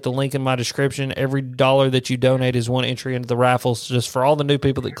alexredfishing.com or just hit the link in my description. Every dollar that you donate is one entry into the raffle. So just for all the new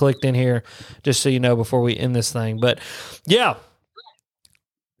people that clicked in here, just so you know before we end this thing. But yeah,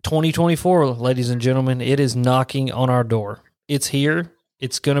 2024, ladies and gentlemen, it is knocking on our door. It's here.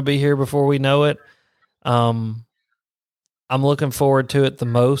 It's going to be here before we know it. I'm looking forward to it the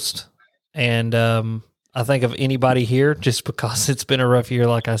most, and I think of anybody here just because it's been a rough year,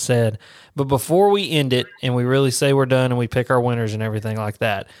 like I said. But before we end it and we really say we're done and we pick our winners and everything like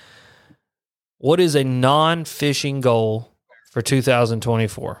that, what is a non-fishing goal for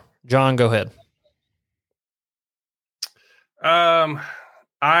 2024? John, go ahead. I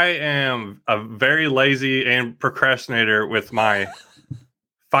am a very lazy and procrastinator with my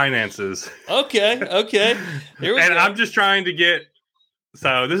finances. Okay. Here we and go. I'm just trying to get.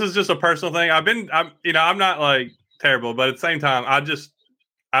 So this is just a personal thing. I'm not like terrible, but at the same time,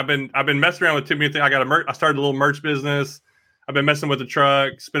 I've been messing around with too many things. I started a little merch business. I've been messing with the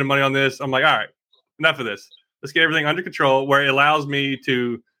truck, spending money on this. I'm like, all right, enough of this. Let's get everything under control where it allows me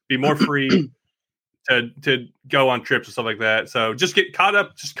to be more free to go on trips and stuff like that. So just get caught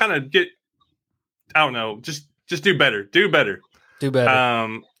up. Just kind of get. I don't know. Just do better. Do better.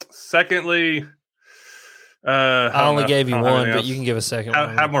 Secondly, I only gave you one, but you can give a second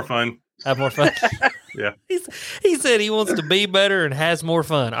one. Have more fun. Have more fun. Yeah. He said he wants to be better and has more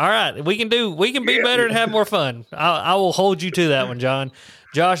fun. All right, we can be better and have more fun. I will hold you to that one, John.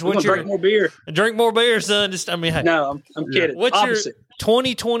 Josh, what's your drink more beer? Drink more beer, son. Hey. No, I'm kidding. What's opposite. Your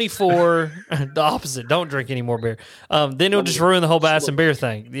 2024? The opposite. Don't drink any more beer. Then it'll just ruin the whole bass and beer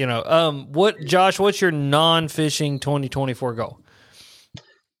thing. Josh? What's your non-fishing 2024 goal?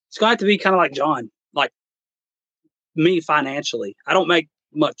 It's going to have to be kind of like John, like me financially. I don't make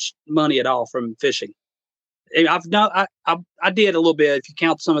much money at all from fishing. I did a little bit if you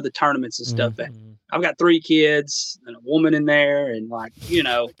count some of the tournaments and stuff. Mm-hmm. I've got 3 kids and a woman in there, and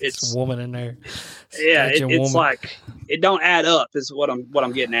it's a woman in there. Yeah, it's like it don't add up is what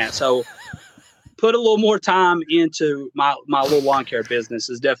I'm getting at. So put a little more time into my little lawn care business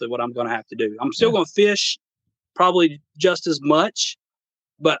is definitely what I'm going to have to do. I'm still going to fish probably just as much.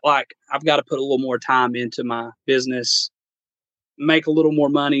 But I've got to put a little more time into my business, make a little more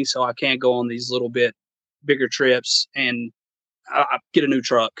money so I can go on these little bit bigger trips and get a new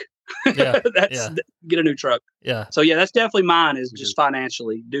truck. Yeah, get a new truck. Yeah. So that's definitely mine is just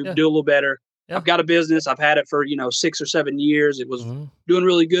financially do a little better. Yeah. I've got a business. I've had it for 6 or 7 years. It was doing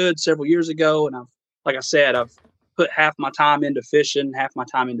really good several years ago, and I've put half my time into fishing, half my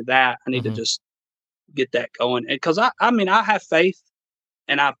time into that. I need to just get that going. And because I mean, I have faith,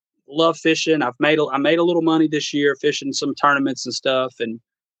 and I love fishing. I made a little money this year fishing some tournaments and stuff, and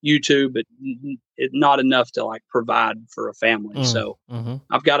YouTube, but not enough to like provide for a family. So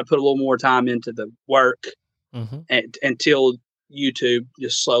I've got to put a little more time into the work until YouTube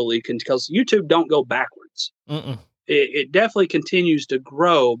just slowly can, because YouTube don't go backwards. It definitely continues to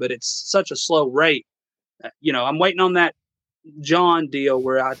grow, but it's such a slow rate. I'm waiting on that John deal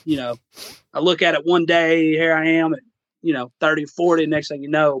where I look at it one day, here I am at 30, 40. Next thing you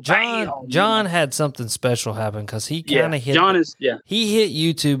know, John had something special happen because he kind of hit. He hit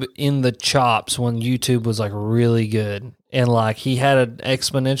YouTube in the chops when YouTube was like really good, and like he had an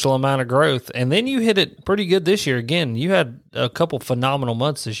exponential amount of growth. And then you hit it pretty good this year. Again, you had a couple phenomenal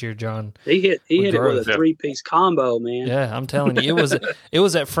months this year, John. He hit it with a 3-piece combo, man. Yeah, I'm telling you, it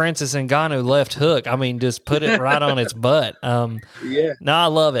was that Francis Ngannou left hook. I mean, just put it right on its butt. No, I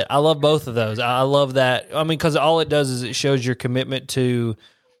love it. I love both of those. I love that. I mean, because all it does is it shows your commitment to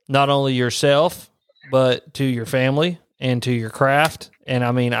not only yourself but to your family and to your craft. And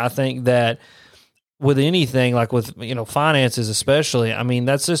I mean, I think that with anything, like with finances especially, I mean,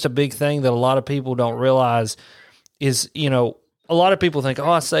 that's just a big thing that a lot of people don't realize is, a lot of people think,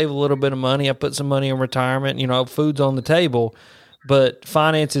 I save a little bit of money, I put some money in retirement, food's on the table. But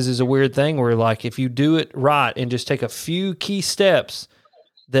finances is a weird thing where, like, if you do it right and just take a few key steps,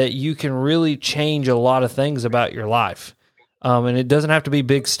 that you can really change a lot of things about your life. And it doesn't have to be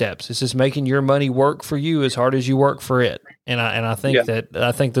big steps. It's just making your money work for you as hard as you work for it. And I think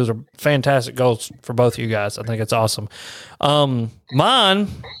I think those are fantastic goals for both of you guys. I think it's awesome. Mine,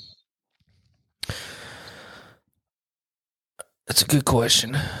 that's a good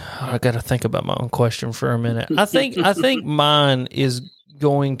question. I got to think about my own question for a minute. I think mine is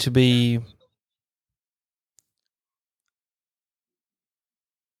going to be,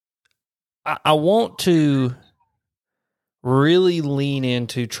 I want to really lean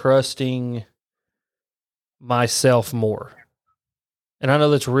into trusting myself more. And I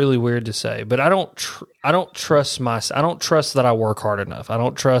know that's really weird to say, but I don't trust that I work hard enough. I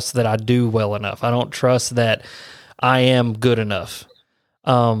don't trust that I do well enough. I don't trust that I am good enough.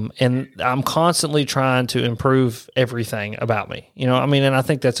 And I'm constantly trying to improve everything about me. And I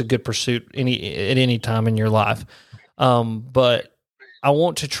think that's a good pursuit at any time in your life. But I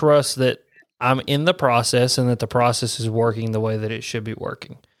want to trust that I'm in the process and that the process is working the way that it should be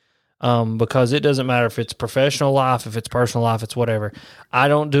working. Because it doesn't matter if it's professional life, if it's personal life, it's whatever. I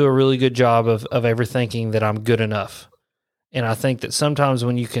don't do a really good job of ever thinking that I'm good enough. And I think that sometimes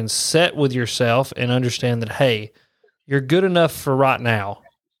when you can set with yourself and understand that, hey, you're good enough for right now.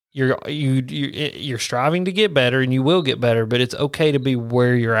 You're striving to get better, and you will get better, but it's okay to be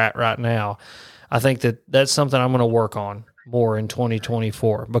where you're at right now. I think that that's something I'm going to work on more in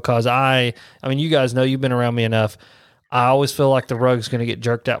 2024, because I mean, you guys know, you've been around me enough. I always feel like the rug's going to get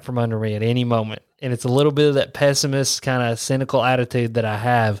jerked out from under me at any moment. And it's a little bit of that pessimist kind of cynical attitude that I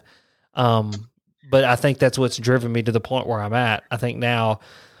have. But I think that's what's driven me to the point where I'm at. I think now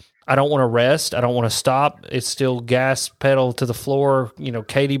I don't want to rest. I don't want to stop. It's still gas pedal to the floor,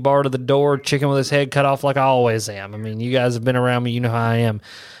 Katie bar to the door, chicken with his head cut off like I always am. I mean, you guys have been around me. You know how I am.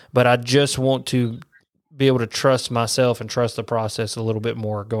 But I just want to be able to trust myself and trust the process a little bit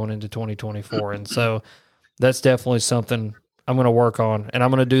more going into 2024. And so that's definitely something I'm going to work on. And I'm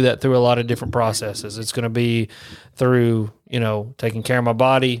going to do that through a lot of different processes. It's going to be through, taking care of my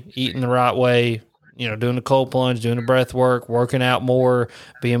body, eating the right way, doing the cold plunge, doing the breath work, working out more,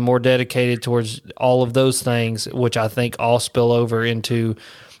 being more dedicated towards all of those things, which I think all spill over into,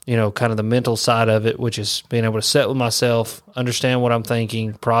 kind of the mental side of it, which is being able to sit with myself, understand what I'm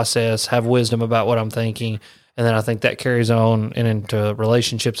thinking, process, have wisdom about what I'm thinking. And then I think that carries on and into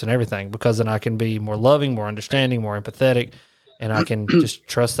relationships and everything, because then I can be more loving, more understanding, more empathetic, and I can just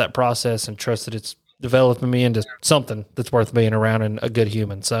trust that process and trust that it's developing me into something that's worth being around and a good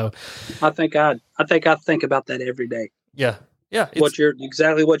human. So I think I think about that every day. Yeah. Yeah.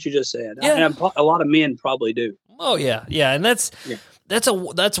 Exactly what you just said. Yeah. And a lot of men probably do. Oh yeah. Yeah. And that's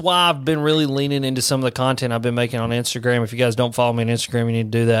why I've been really leaning into some of the content I've been making on Instagram. If you guys don't follow me on Instagram, you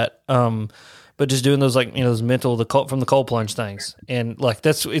need to do that. But just doing those, those mental, from the cold plunge things. And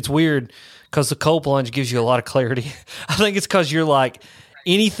it's weird because the cold plunge gives you a lot of clarity. I think it's because you're like,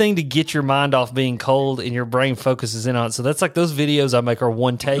 anything to get your mind off being cold and your brain focuses in on it. So that's like those videos I make are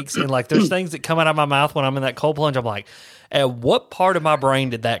one takes. And there's things that come out of my mouth when I'm in that cold plunge. I'm like, at what part of my brain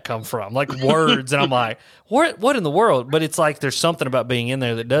did that come from? Like words. And I'm like, what in the world? But it's like, there's something about being in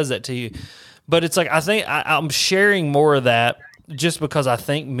there that does that to you. But it's like, I think I'm sharing more of that just because I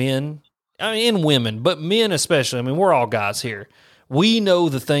think men, and women, but men especially, we're all guys here. We know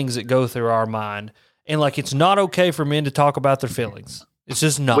the things that go through our mind. And like, it's not okay for men to talk about their feelings. It's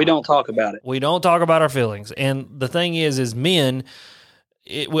just not. We don't talk about it. We don't talk about our feelings. And the thing is men,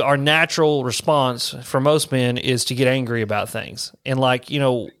 our natural response for most men is to get angry about things. And like, you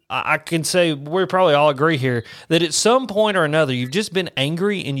know, I can say we probably all agree here that at some point or another, you've just been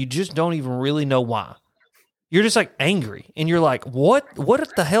angry and you just don't even really know why. You're just like angry and you're like, what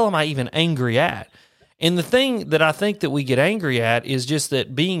the hell am I even angry at? And the thing that I think that we get angry at is just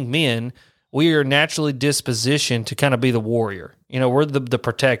that being men, we are naturally dispositioned to kind of be the warrior. You know, we're the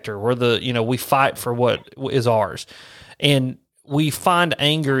protector. We're the, you know, we fight for what is ours. And we find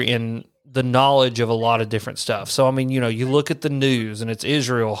anger in the knowledge of a lot of different stuff. So, I mean, you know, you look at the news and it's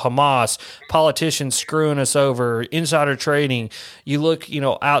Israel, Hamas, politicians screwing us over, insider trading. You look, you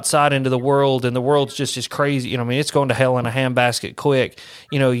know, outside into the world and the world's just as crazy. You know, I mean, it's going to hell in a handbasket quick.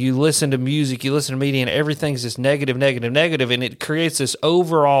 You know, you listen to music, you listen to media, and everything's just negative. And it creates this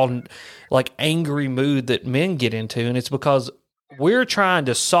overall, like, angry mood that men get into. And it's because we're trying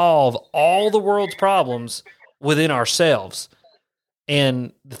to solve all the world's problems within ourselves.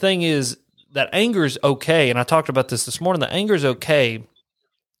 And the thing is that anger is okay, and I talked about this morning, that anger is okay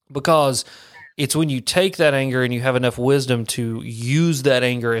because it's when you take that anger and you have enough wisdom to use that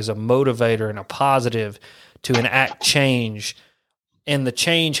anger as a motivator and a positive to enact change, and the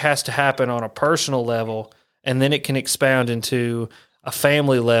change has to happen on a personal level, and then it can expound into a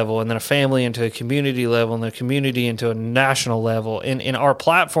family level, and then a family into a community level, and the community into a national level. And in our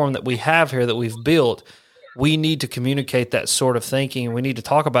platform that we have here that we've built, we need to communicate that sort of thinking, and we need to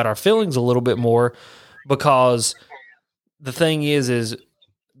talk about our feelings a little bit more, because the thing is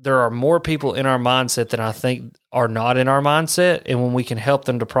there are more people in our mindset than I think are not in our mindset. And when we can help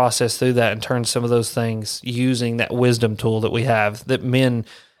them to process through that and turn some of those things using that wisdom tool that we have, that men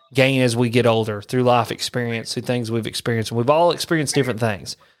gain as we get older through life experience, through things we've experienced. And we've all experienced different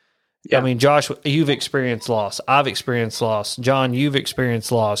things. Yeah. I mean, Josh, you've experienced loss. I've experienced loss. John, you've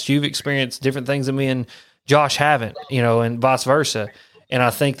experienced loss. You've experienced different things that me and Josh haven't, you know, and vice versa. And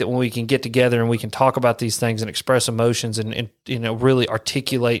I think that when we can get together and we can talk about these things and express emotions and you know, really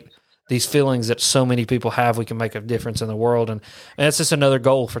articulate these feelings that so many people have, we can make a difference in the world. And that's just another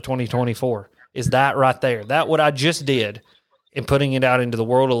goal for 2024, is that right there. That what I just did, and putting it out into the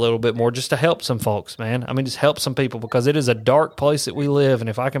world a little bit more, just to help some folks, man. I mean, just help some people, because it is a dark place that we live. And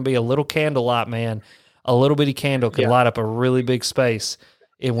if I can be a little candlelight, man, a little bitty candle can light up a really big space.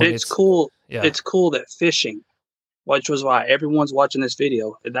 And when it's cool. Yeah. It's cool that fishing, which was why everyone's watching this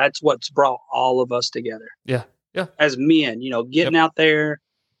video, that's what's brought all of us together. Yeah. Yeah. As men, you know, getting out there,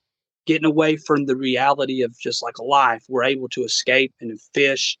 getting away from the reality of just like life. We're able to escape and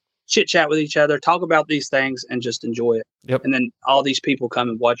fish, chit chat with each other, talk about these things, and just enjoy it. Yep. And then all these people come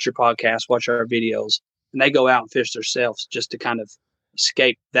and watch your podcast, watch our videos, and they go out and fish themselves just to kind of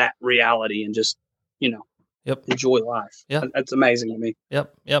escape that reality and just, you know, enjoy life. Yeah, that's amazing to me.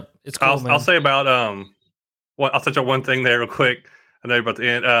 Yep. It's cool. I'll say about I'll touch on one thing there real quick. I know you're about to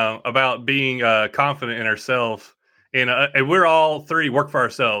end about being confident in ourselves, and we're all three work for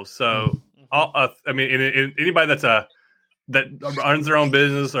ourselves. So, I mean, anybody that runs their own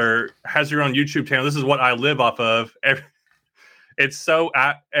business or has your own YouTube channel, this is what I live off of. It's so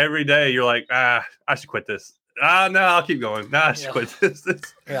every day you're like, I should quit this. No, I'll keep going. No, I should quit this.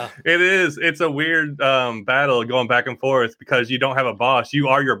 It is. It's a weird battle going back and forth, because you don't have a boss. You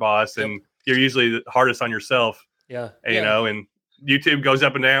are your boss, and you're usually the hardest on yourself. Yeah. And, you know, and YouTube goes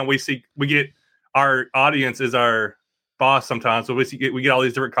up and down. We get our audience is our boss sometimes. So we get all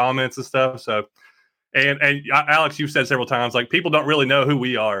these different comments and stuff. So, and Alex, you've said several times, like, people don't really know who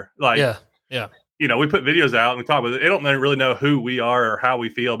we are. Like, yeah. You know, we put videos out and we talk about it. They don't really know who we are or how we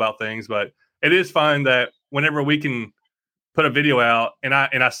feel about things, but it is fun that whenever we can put a video out and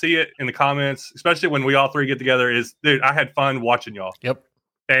I see it in the comments, especially when we all three get together, is, dude, I had fun watching y'all. Yep.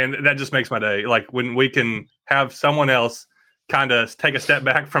 And that just makes my day. Like, when we can have someone else kind of take a step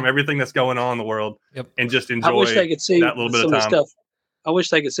back from everything that's going on in the world and just enjoy I wish they could see that little bit of time. Stuff. I wish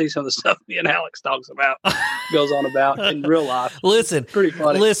they could see some of the stuff me and Alex talks about, goes on about in real life. Listen, it's pretty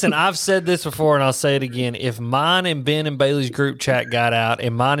funny. Listen, I've said this before and I'll say it again. If mine and Ben and Bailey's group chat got out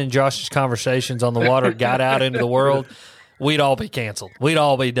and mine and Josh's conversations on the water got out into the world, we'd all be canceled. We'd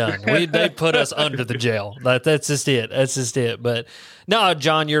all be done. They'd put us under the jail. That's just it. That's just it. But no,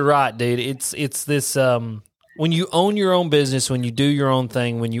 John, you're right, dude. It's this when you own your own business, when you do your own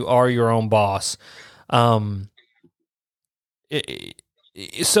thing, when you are your own boss. So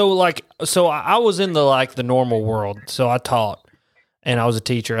I was in the normal world. So I taught, and I was a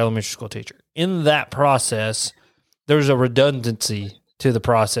teacher, elementary school teacher. In that process, there's a redundancy to the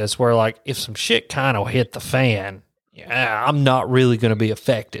process where, like, if some shit kind of hit the fan, yeah, I'm not really going to be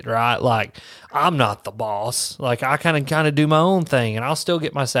affected, right? Like, I'm not the boss. Like, I kind of do my own thing, and I'll still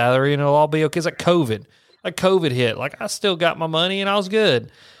get my salary, and it'll all be okay. It's like COVID hit. Like, I still got my money, and I was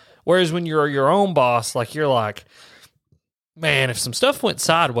good. Whereas when you're your own boss, like, you're like, man, if some stuff went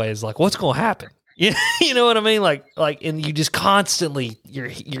sideways, like, what's going to happen? You know what I mean? Like, and you just constantly, you're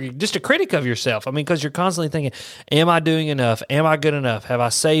just a critic of yourself. I mean, because you're constantly thinking, am I doing enough? Am I good enough? Have I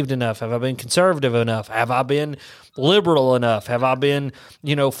saved enough? Have I been conservative enough? Have I been liberal enough? Have I been,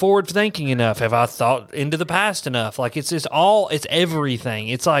 forward thinking enough? Have I thought into the past enough? Like, it's everything.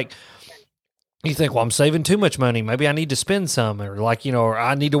 It's like, you think, well, I'm saving too much money. Maybe I need to spend some, or or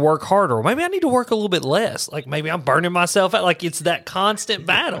I need to work harder, or maybe I need to work a little bit less. Like, maybe I'm burning myself out. Like, it's that constant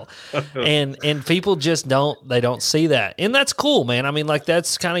battle, and people just don't see that, and that's cool, man. I mean, like,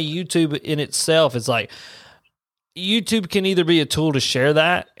 that's kind of YouTube in itself. It's like YouTube can either be a tool to share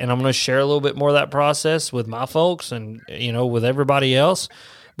that, and I'm going to share a little bit more of that process with my folks and with everybody else,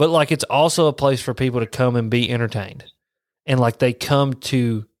 but like, it's also a place for people to come and be entertained, and like, they come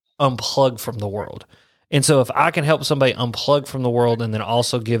to unplug from the world. And so if I can help somebody unplug from the world and then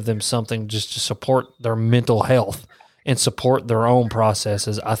also give them something just to support their mental health and support their own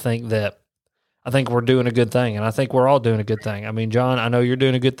processes, I think we're doing a good thing. And I think we're all doing a good thing. I mean, John, I know you're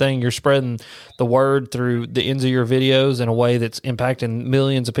doing a good thing. You're spreading the word through the ends of your videos in a way that's impacting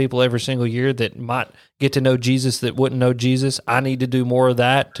millions of people every single year that might get to know Jesus that wouldn't know Jesus. I need to do more of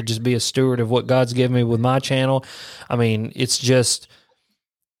that to just be a steward of what God's given me with my channel. I mean, it's just,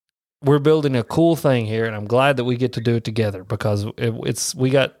 we're building a cool thing here, and I'm glad that we get to do it together because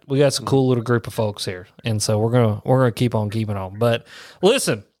we got some cool little group of folks here, and so we're gonna keep on keeping on. But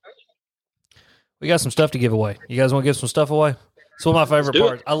listen, we got some stuff to give away. You guys want to give some stuff away? It's one of my favorite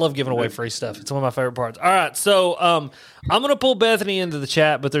parts. I love giving away free stuff. It's one of my favorite parts. All right, so I'm gonna pull Bethany into the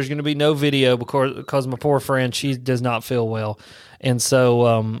chat, but there's gonna be no video because my poor friend, she does not feel well. And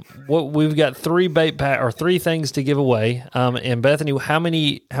so we've got three things to give away. And Bethany, how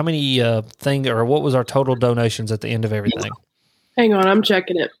many things, or what was our total donations at the end of everything? Hang on, I'm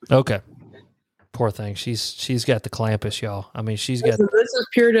checking it. Okay. Poor thing. She's got the clampus, y'all. I mean, this is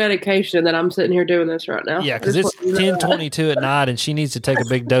pure dedication that I'm sitting here doing this right now. Yeah, because it's 10:22 at night, and she needs to take a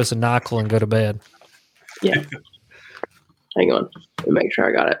big dose of NyQuil and go to bed. Yeah. Hang on. Let me make sure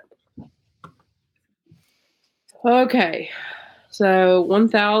I got it. Okay. So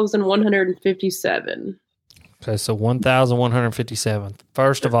 1,157. Okay, so 1,157.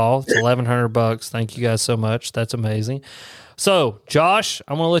 First of all, it's $1,100. Thank you guys so much. That's amazing. So, Josh,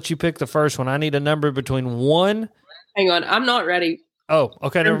 I'm going to let you pick the first one. I need a number between 1. Hang on, I'm not ready. Oh,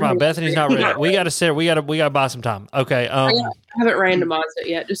 okay, never mind. Bethany's not ready. We got to buy some time. Okay. I haven't randomized it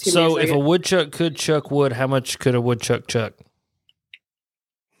yet. Just give me a second. So, if a woodchuck could chuck wood, how much could a woodchuck chuck?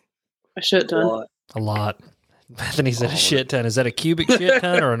 A shit ton. A lot. Bethany said a shit ton. Is that a cubic shit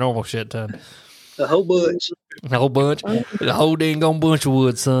ton or a normal shit ton? A whole bunch. A whole bunch? A whole dang gone bunch of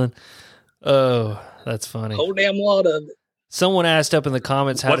wood, son. Oh, that's funny. A whole damn lot of it. Someone asked up in the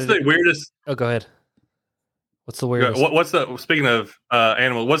comments, what's the weirdest? Oh, go ahead. What's the weirdest? Speaking of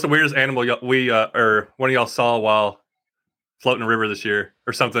animal, what's the weirdest animal we or one of y'all saw while floating a river this year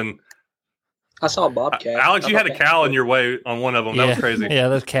or something? I saw a bobcat. Alex, you had a cow in your way on one of them. That was crazy. Yeah,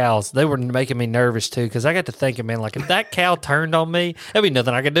 those cows. They were making me nervous, too, because I got to thinking, man, like, if that cow turned on me, there'd be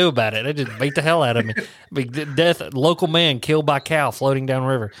nothing I could do about it. They just beat the hell out of me. Local man killed by cow floating down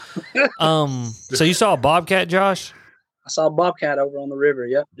river. So you saw a bobcat, Josh? I saw a bobcat over on the river,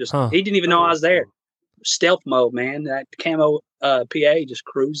 yep. He didn't even know I was there. Stealth mode, man. That camo PA just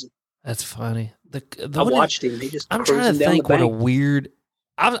cruising. That's funny. I watched him. He just I'm trying to think what a weird...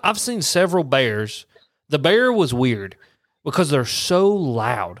 I've seen several bears. The bear was weird because they're so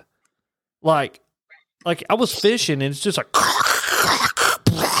loud. Like I was fishing and it's just like,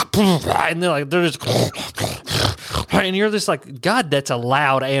 and they're just, and you're just like, God, that's a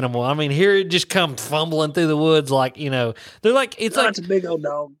loud animal. I mean, here it just comes fumbling through the woods, like, they're like, it's a big old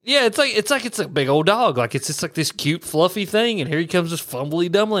dog. Yeah, it's a big old dog. Like, it's just like this cute, fluffy thing, and here he comes, just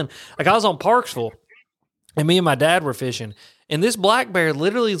fumbly dumbling. Like, I was on Parksville, and me and my dad were fishing. And this black bear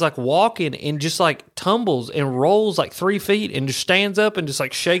literally is like walking and just like tumbles and rolls like 3 feet and just stands up and just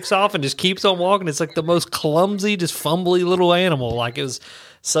like shakes off and just keeps on walking. It's like the most clumsy, just fumbly little animal. Like, it was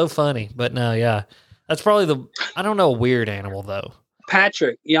so funny. But no, yeah, that's probably a weird animal though.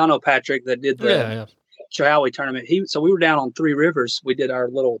 Patrick, y'all know Patrick that did the Chowie tournament. So we were down on Three Rivers. We did our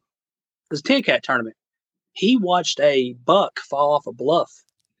it was a 10-cat tournament. He watched a buck fall off a bluff.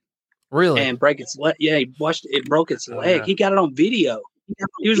 Really? And break its leg. Yeah, he watched it broke its leg. Yeah. He got it on video.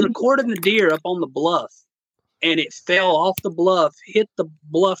 He was recording the deer up on the bluff, and it fell off the bluff, hit the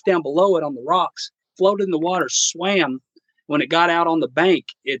bluff down below it on the rocks, floated in the water, swam. When it got out on the bank,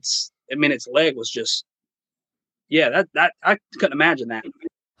 its leg was just, that I couldn't imagine that.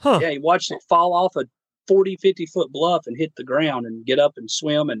 Huh. Yeah, he watched it fall off a 40, 50-foot bluff and hit the ground and get up and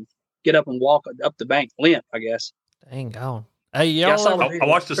swim and get up and walk up the bank limp, I guess. Dang gone. Hey, Yeah, I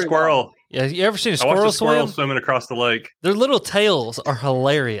watched a squirrel. Yeah, you ever seen a I watched squirrel a squirrel swim? swimming across the lake. Their little tails are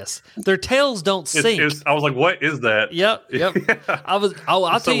hilarious. Their tails don't sink. I was like, what is that? Yep. I'll It's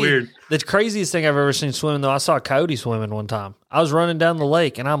tell so you, weird. the craziest thing I've ever seen swimming, though, I saw a coyote swimming one time. I was running down the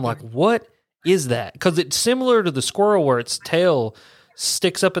lake, and I'm like, what is that? Because it's similar to the squirrel where its tail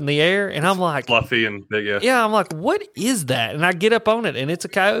sticks up in the air, and I'm like, Fluffy and big, yeah. yeah, I'm like, what is that? And I get up on it, and it's a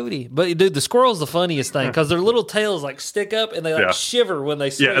coyote. But dude, the squirrel's the funniest thing because their little tails like stick up and they like shiver when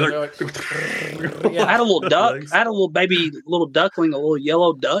they swim. Yeah, They're like, I had a little duck. I had a little baby, little duckling, a little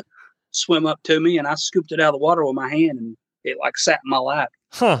yellow duck, swim up to me, and I scooped it out of the water with my hand, and it like sat in my lap.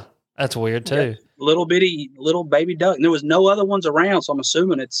 huh? That's weird too. Little baby duck, and there was no other ones around, so I'm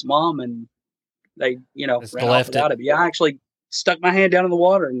assuming it's mom, and they, Just ran left off without it. Yeah, I actually stuck my hand down in the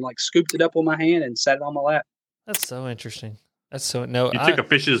water and like scooped it up with my hand and sat it on my lap. That's so interesting. That's so no. You took a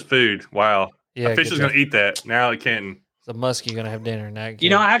fish's food. Wow. Yeah, a fish good is going job. to eat that. Now it can't. The muskie gonna have dinner now.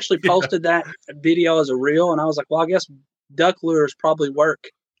 I actually posted that video as a reel, and I was like, well, I guess duck lures probably work.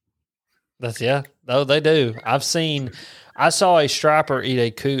 No, they do. I saw a striper eat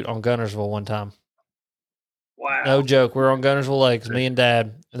a coot on Gunnersville one time. Wow. No joke. We're on Gunnersville Lake, me and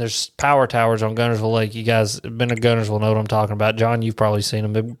Dad, and there's power towers on Gunnersville Lake. You guys have been to Gunnersville, know what I'm talking about. John, you've probably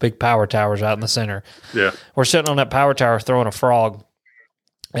seen them, big power towers out in the center. Yeah. We're sitting on that power tower throwing a frog,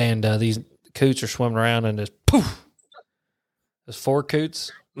 and these coots are swimming around, and just poof. There's 4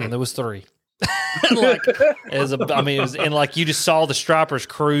 coots, and there was 3. And like you just saw the stripers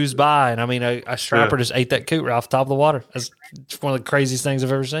cruise by, and I mean a striper just ate that coot right off the top of the water. That's one of the craziest things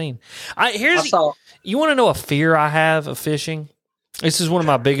I've ever seen. You want to know a fear I have of fishing? This is one of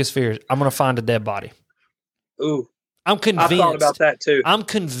my biggest fears. I'm going to find a dead body. Ooh, I'm convinced. I thought about that too. I'm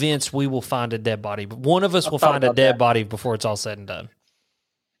convinced we will find a dead body, but one of us will find a dead body before it's all said and done.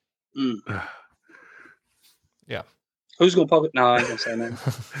 Yeah. Who's going to public? No, I ain't going to say that.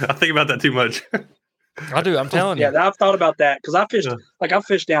 I think about that too much. I do. I'm telling you. Yeah, I've thought about that because I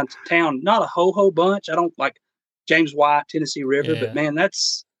fished downtown, not a ho bunch. I don't like James White, Tennessee River, but man,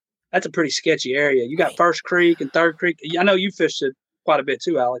 that's a pretty sketchy area. You got First Creek and Third Creek. I know you fished it quite a bit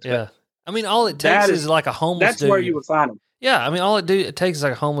too, Alex. Yeah. I mean, all it takes is like a homeless dude. That's where you would find them. Yeah. I mean, all it takes is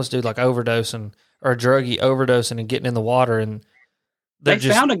like a homeless dude like overdosing or a druggie overdosing and getting in the water. And they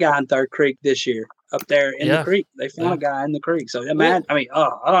found a guy in Third Creek this year up there in the creek. They found a guy in the creek. So imagine,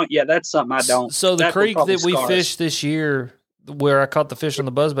 that's something I don't. So the creek that we fished this year where I caught the fish on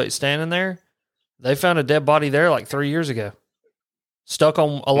the buzzbait standing there, they found a dead body there like 3 years ago. Stuck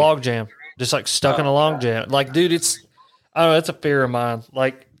on a log jam, just like stuck in a log jam. Like, dude, it's a fear of mine.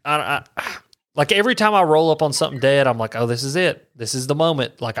 Like, like every time I roll up on something dead, I'm like, oh, this is it. This is the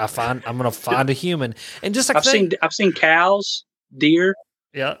moment. Like, I'm gonna find a human, and just like I've seen cows, deer.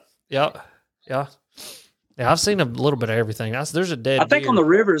 Yeah. I've seen a little bit of everything. There's a dead. I think deer. on the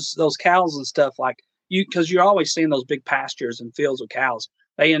rivers, those cows and stuff because you're always seeing those big pastures and fields with cows.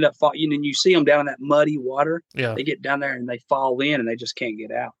 They end up and you see them down in that muddy water. Yeah. They get down there and they fall in and they just can't get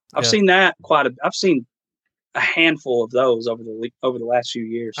out. I've seen that I've seen a handful of those over the last few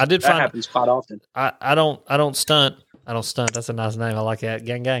years. That happens quite often. I don't stunt. That's a nice name. I like that.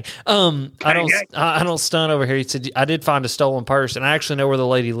 Gang. I don't stunt over here. He said I did find a stolen purse, and I actually know where the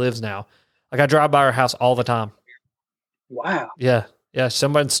lady lives now. Like I drive by her house all the time. Wow. Yeah.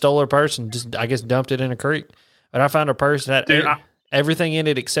 Somebody stole her purse and just I guess dumped it in a creek. But I found her purse and had everything in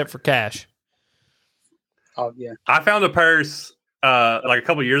it except for cash. Oh yeah. I found a purse like a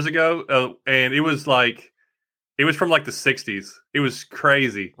couple years ago, and it was from like the 60s. It was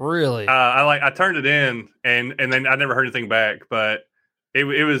crazy. Really? I turned it in, and then I never heard anything back. But it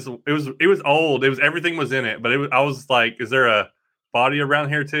was old. Everything was in it, but I was like, is there a body around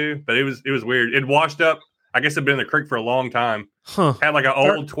here too? But it was weird. It washed up. I guess it'd been in the creek for a long time. Huh. Had like an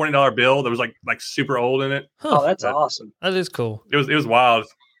old $20 bill that was like super old in it. Huh. Oh, that's awesome. That is cool. It was wild.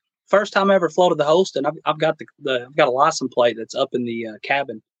 First time I ever floated the Holston, I've got I've got a license plate that's up in the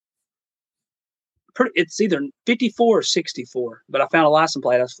cabin. It's either 54 or 64, but I found a license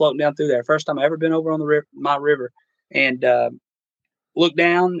plate. I was floating down through there. First time I ever been over on the my river, and looked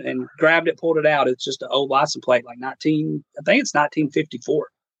down and grabbed it, pulled it out. It's just an old license plate, like I think it's 1954.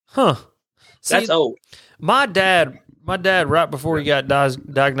 Huh. That's old. My dad, right before he got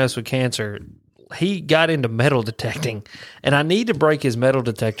diagnosed with cancer, he got into metal detecting, and I need to break his metal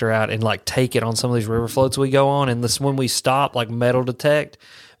detector out and like take it on some of these river floats we go on. And when we stop, like metal detect,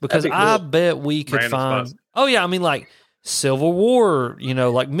 because That'd be I cool. bet we could Random find. spots. Oh yeah, I mean like Civil War,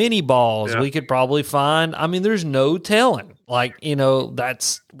 like mini balls. Yeah. We could probably find. I mean, there's no telling. Like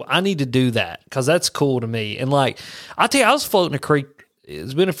I need to do that because that's cool to me. And like I tell you, I was floating a creek.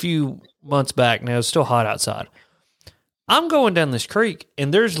 It's been a few months back now. It's still hot outside. I'm going down this creek,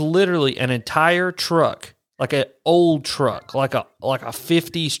 and there's literally an entire truck, like an old truck, like a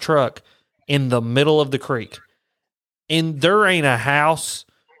 50s truck, in the middle of the creek, and there ain't a house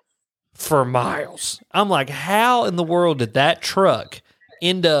for miles. I'm like, how in the world did that truck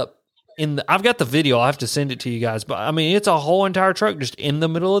end up I've got the video. I'll have to send it to you guys, but I mean, it's a whole entire truck just in the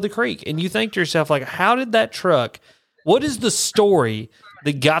middle of the creek, and you think to yourself, like, how did that truck? What is the story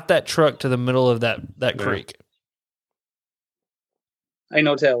that got that truck to the middle of that creek? Ain't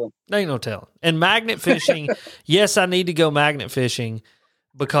no telling. Ain't no telling. And magnet fishing, yes, I need to go magnet fishing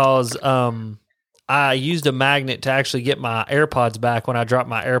because I used a magnet to actually get my AirPods back when I dropped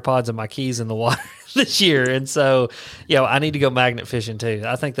my AirPods and my keys in the water this year. And so, I need to go magnet fishing too.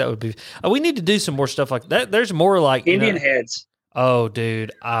 I think that would be. We need to do some more stuff like that. There's more like Indian heads. Oh,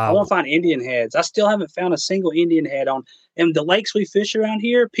 dude. I want to find Indian heads. I still haven't found a single Indian head on. And the lakes we fish around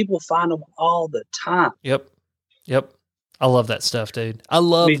here, people find them all the time. Yep. I love that stuff, dude. I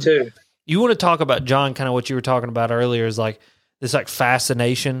love. Me too. You want to talk about, John, kind of what you were talking about earlier is like this like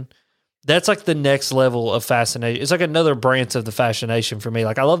fascination. That's like the next level of fascination. It's like another branch of the fascination for me.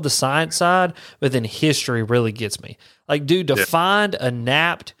 Like I love the science side, but then history really gets me. Like, dude, to find a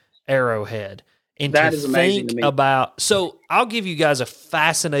napped arrowhead and that to is amazing to think me. about. So I'll give you guys a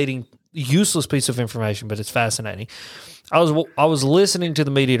fascinating, useless piece of information, but it's fascinating. I was listening to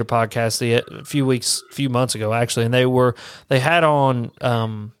the Meat Eater podcast a few months ago actually, and they had on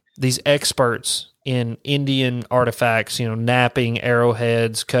these experts in Indian artifacts, napping,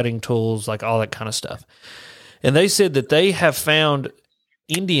 arrowheads, cutting tools, like all that kind of stuff. And they said that they have found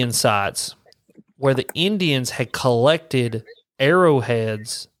Indian sites where the Indians had collected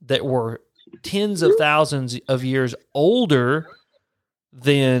arrowheads that were tens of thousands of years older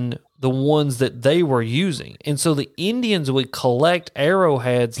than the ones that they were using. And so the Indians would collect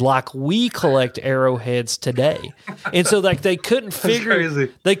arrowheads like we collect arrowheads today. And so like they couldn't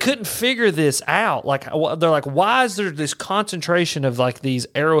figure this out. Like they're like, why is there this concentration of like these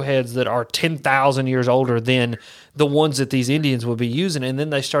arrowheads that are 10,000 years older than the ones that these Indians would be using? And then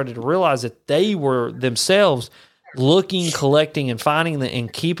they started to realize that they were themselves looking, collecting, and finding them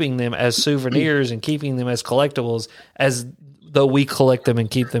and keeping them as souvenirs and keeping them as collectibles as though we collect them and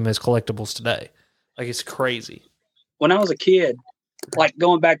keep them as collectibles today. Like, it's crazy. When I was a kid, like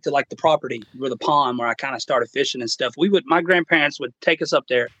going back to like the property where the pond where I kind of started fishing and stuff, my grandparents would take us up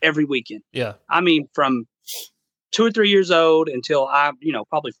there every weekend. Yeah. I mean, from 2 or 3 years old until I,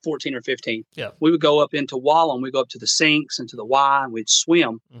 probably 14 or 15. Yeah. We would go up into Wallam. We'd go up to the sinks and to the Y, and we'd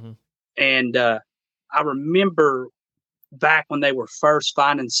swim. Mm-hmm. And I remember back when they were first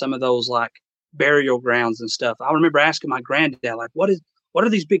finding some of those like burial grounds and stuff. I remember asking my granddad, like, what are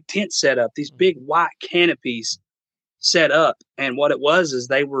these big tents set up? These big white canopies set up. And what it was is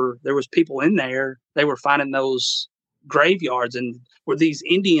there was people in there. They were finding those graveyards and where these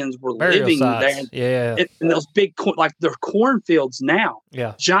Indians were Burial living sites. there. Yeah. And those big, like they're cornfields now.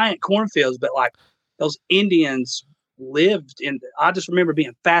 Yeah. Giant cornfields, but like those Indians lived in. I just remember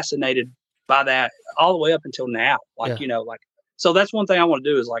being fascinated by that all the way up until now. Like, so that's one thing I want to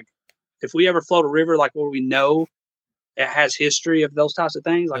do is like, if we ever float a river, like where we know it has history of those types of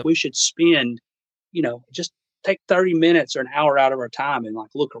things, like we should spend, just take 30 minutes or an hour out of our time and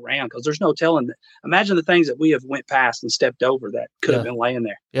like look around, because there's no telling that. Imagine the things that we have went past and stepped over that could have been laying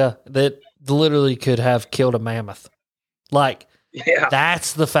there. Yeah. That literally could have killed a mammoth. Like,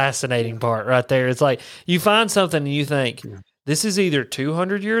 that's the fascinating part right there. It's like you find something and you think this is either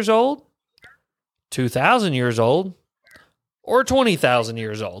 200 years old, 2,000 years old, or 20,000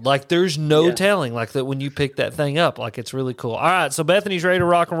 years old. Like, there's no telling, like, that when you pick that thing up. Like, it's really cool. All right, so Bethany's ready to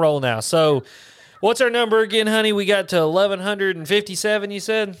rock and roll now. So, what's our number again, honey? We got to 1,157, you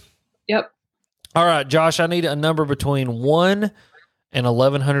said? Yep. All right, Josh, I need a number between 1 and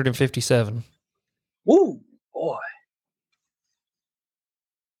 1,157. Woo, boy.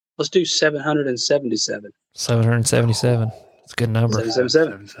 Let's do 777. 777. It's a good number.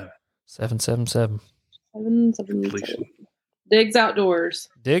 777. 777. 777. Digs Outdoors.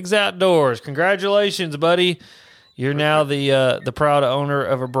 Digs Outdoors. Congratulations, buddy. You're now the proud owner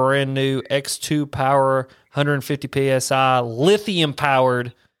of a brand new X2 Power 150 PSI lithium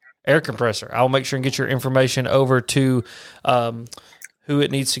powered air compressor. I'll make sure and get your information over to who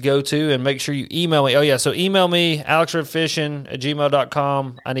it needs to go to, and make sure you email me. Oh yeah, so email me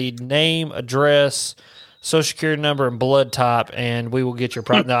alexredfishing@gmail.com. I need name, address, Social security number, and blood type, and we will get your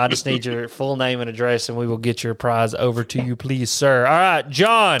prize. No, I just need your full name and address, and we will get your prize over to you, please, sir. All right,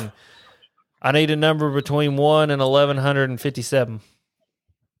 John, I need a number between 1 and 1,157.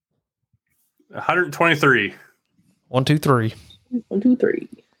 123. 1, 2, 3. 1, 2, 3.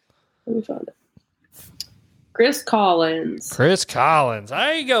 Let me find it. Chris Collins. Chris Collins.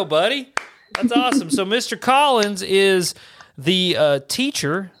 There you go, buddy. That's awesome. So Mr. Collins is the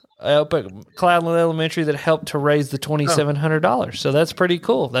teacher up at Cloudland Elementary that helped to raise the $2,700. So that's pretty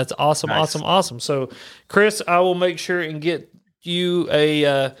cool. That's awesome, nice. Awesome. So, Chris, I will make sure and get you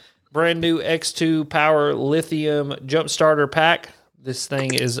a brand new X2 Power Lithium Jump Starter Pack. This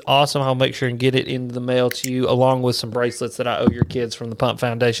thing is awesome. I'll make sure and get it into the mail to you along with some bracelets that I owe your kids from the Pump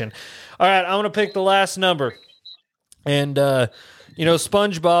Foundation. All right, I'm going to pick the last number. And,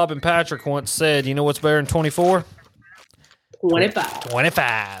 SpongeBob and Patrick once said, you know what's better than 24? 25.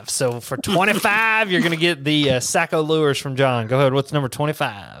 25. So for 25, you're going to get the Sacco Lures from John. Go ahead. What's number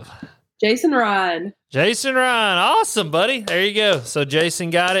 25? Jason Ryan. Jason Ryan. Awesome, buddy. There you go. So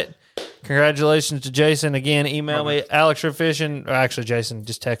Jason got it. Congratulations to Jason. Again, email me, Alex Fishing. Actually, Jason,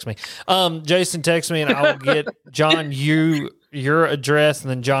 just text me. Jason, text me, and I will get John your address,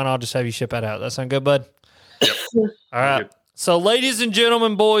 and then John, I'll just have you ship that out. That sound good, bud? Yep. All right. So, ladies and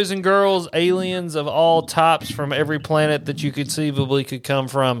gentlemen, boys and girls, aliens of all types from every planet that you conceivably could come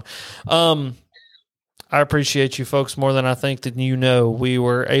from, I appreciate you folks more than I think that you know. We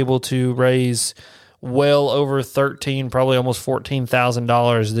were able to raise well over probably almost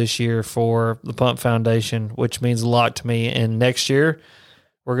 $14,000 this year for the Pump Foundation, which means a lot to me. And next year,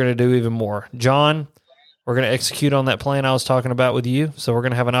 we're going to do even more. John, we're going to execute on that plan I was talking about with you. So we're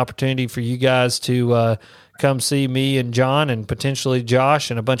going to have an opportunity for you guys to come see me and John and potentially Josh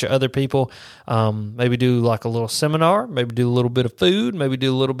and a bunch of other people. Maybe do like a little seminar, maybe do a little bit of food, maybe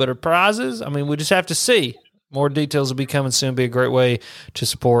do a little bit of prizes. I mean, we just have to see. More details will be coming soon. Be a great way to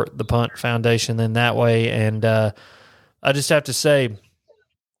support the Punt Foundation in that way. And I just have to say,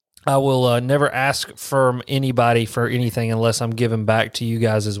 I will never ask from anybody for anything unless I'm giving back to you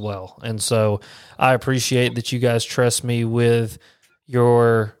guys as well. And so I appreciate that you guys trust me with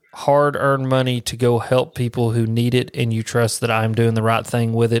your hard-earned money to go help people who need it, and you trust that I'm doing the right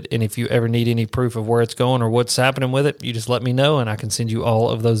thing with it. And if you ever need any proof of where it's going or what's happening with it, you just let me know, and I can send you all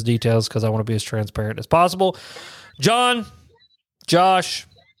of those details because I want to be as transparent as possible. John, Josh,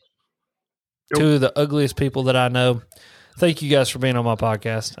 two of the ugliest people that I know, thank you guys for being on my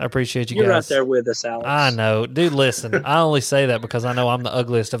podcast. I appreciate you guys. You're right there with us, Alex. I know. Dude, listen, I only say that because I know I'm the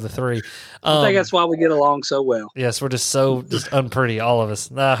ugliest of the three. I think that's why we get along so well. Yes, we're just unpretty, all of us.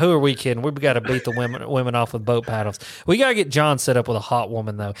 Who are we kidding? We've got to beat the women off with boat paddles. We got to get John set up with a hot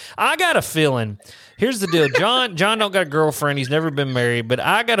woman, though. I got a feeling, here's the deal. John don't got a girlfriend. He's never been married, but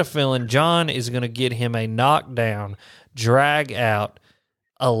I got a feeling John is going to get him a knockdown, drag out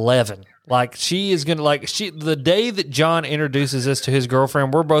 11. Like, she is going to, the day that John introduces us to his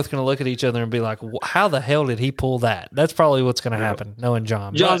girlfriend, we're both going to look at each other and be like, how the hell did he pull that? That's probably what's going to happen, knowing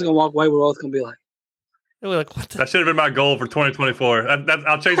John. John's going to walk away. We're both going to be like, what that should have been my goal for 2024.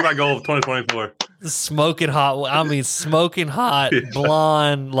 I'll change my goal for 2024. Smoking hot,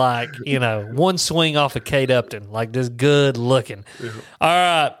 blonde, like, one swing off of Kate Upton, like just good looking. Yeah. All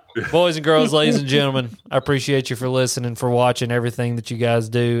right. Boys and girls, ladies and gentlemen, I appreciate you for listening, for watching everything that you guys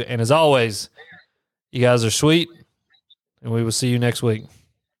do. And as always, you guys are sweet, and we will see you next week.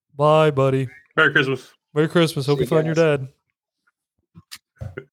 Bye, buddy. Merry Christmas. Merry Christmas. Hope you find your dad.